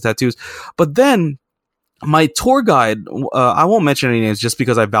Tokyo because of tattoos. But then my tour guide, I won't mention any names just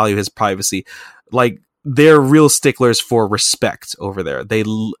because I value his privacy. Like, they're real sticklers for respect over there.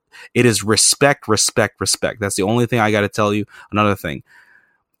 It is respect, respect, respect. That's the only thing I got to tell you. Another thing,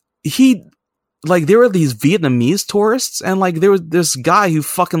 there were these Vietnamese tourists, and like there was this guy who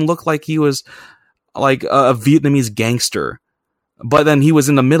fucking looked like he was like a Vietnamese gangster, but then he was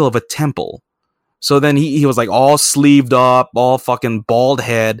in the middle of a temple. So then he was like all sleeved up, all fucking bald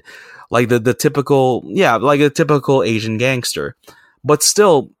head, like the typical, like a typical Asian gangster. But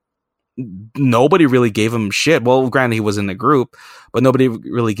still, nobody really gave him shit. Well, granted, he was in the group, but nobody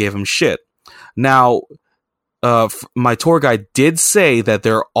really gave him shit. Now, my tour guide did say that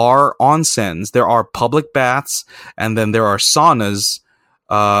there are onsens, there are public baths, and then there are saunas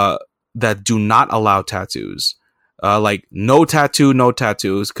that do not allow tattoos. Like, no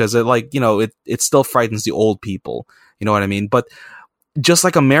tattoos, because it still frightens the old people. You know what I mean? But just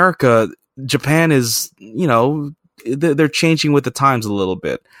like America, Japan is, they're changing with the times a little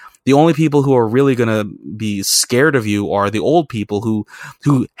bit. The only people who are really going to be scared of you are the old people who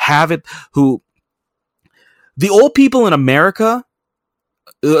have it, the old people in America,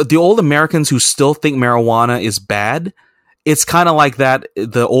 the old Americans who still think marijuana is bad. It's kind of like that.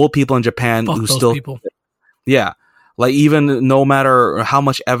 The old people in Japan Fuck who those still, people. Yeah. Like, even no matter how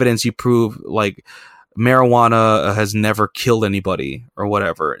much evidence you prove, like, marijuana has never killed anybody or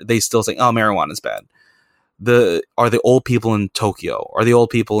whatever, they still say, oh, marijuana is bad. Are the old people in Tokyo, or the old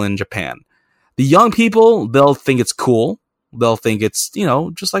people in Japan. The young people, they'll think it's cool. They'll think it's,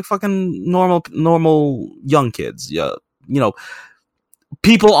 just like fucking normal young kids. Yeah.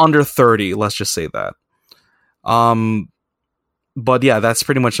 People under 30, let's just say that. But yeah, that's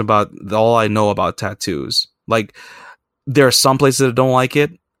pretty much about all I know about tattoos. Like, there are some places that don't like it,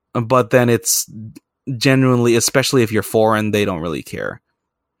 but then it's genuinely, especially if you're foreign, they don't really care.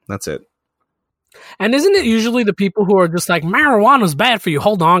 That's it. And isn't it usually the people who are just like, marijuana's bad for you?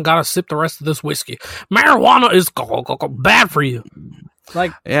 Hold on, gotta sip the rest of this whiskey. Marijuana is bad for you.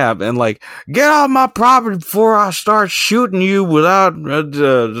 Like, yeah, and like, get off my property before I start shooting you without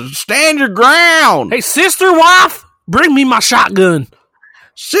stand your ground. Hey, sister wife, bring me my shotgun.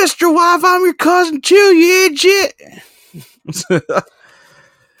 Sister wife, I'm your cousin too, you idiot.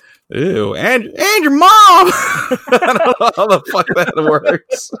 Ew, and your mom. I don't know how the fuck that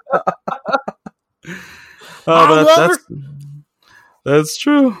works. That's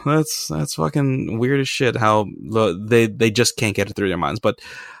true. That's fucking weird as shit. How they just can't get it through their minds. But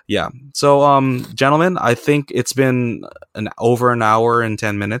yeah. So, gentlemen, I think it's been over an hour and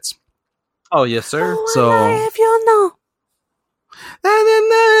 10 minutes. Oh yes, sir. So if you know. Hey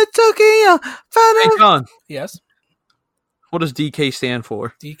John, Yes. what does DK stand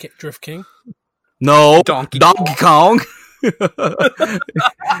for? DK Drift King. No, Donkey Kong.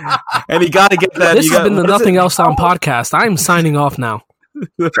 And you got to get that. This has been the Nothing Else On podcast. I'm signing off now.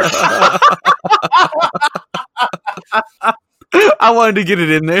 I wanted to get it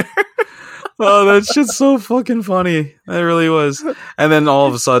in there. Oh, that's just so fucking funny. It really was. And then all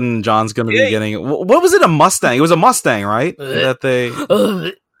of a sudden, John's going to be getting it. What was it? A Mustang? It was a Mustang, right? That they.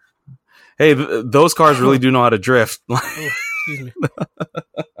 Hey, those cars really do know how to drift. Excuse me.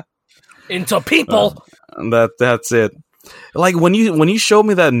 Into people. That's it. Like, when you showed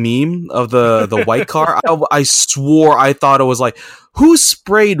me that meme of the white car, I swore I thought it was like, who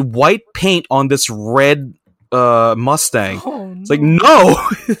sprayed white paint on this red Mustang? Oh, it's like, no.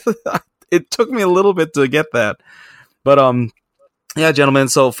 It took me a little bit to get that. But yeah, gentlemen,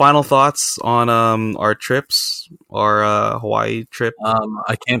 so final thoughts on our trips, our Hawaii trip.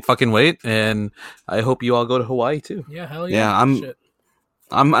 I can't fucking wait, and I hope you all go to Hawaii too. Yeah, hell yeah. Yeah,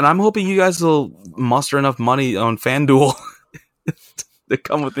 I'm hoping you guys will muster enough money on FanDuel to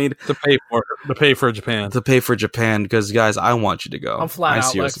come with me to pay for Japan. To pay for Japan, because guys, I want you to go. I'm flat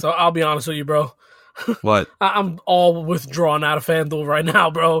out, Lex, so I'll be honest with you, bro. What? I'm all withdrawn out of FanDuel right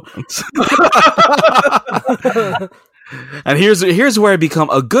now, bro. And here's where I become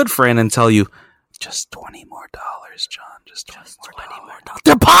a good friend and tell you, just $20 more, John. Just $20 more.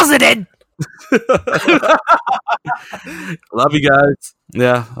 Deposited. Love you guys.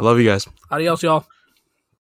 Yeah, I love you guys. Adios, y'all.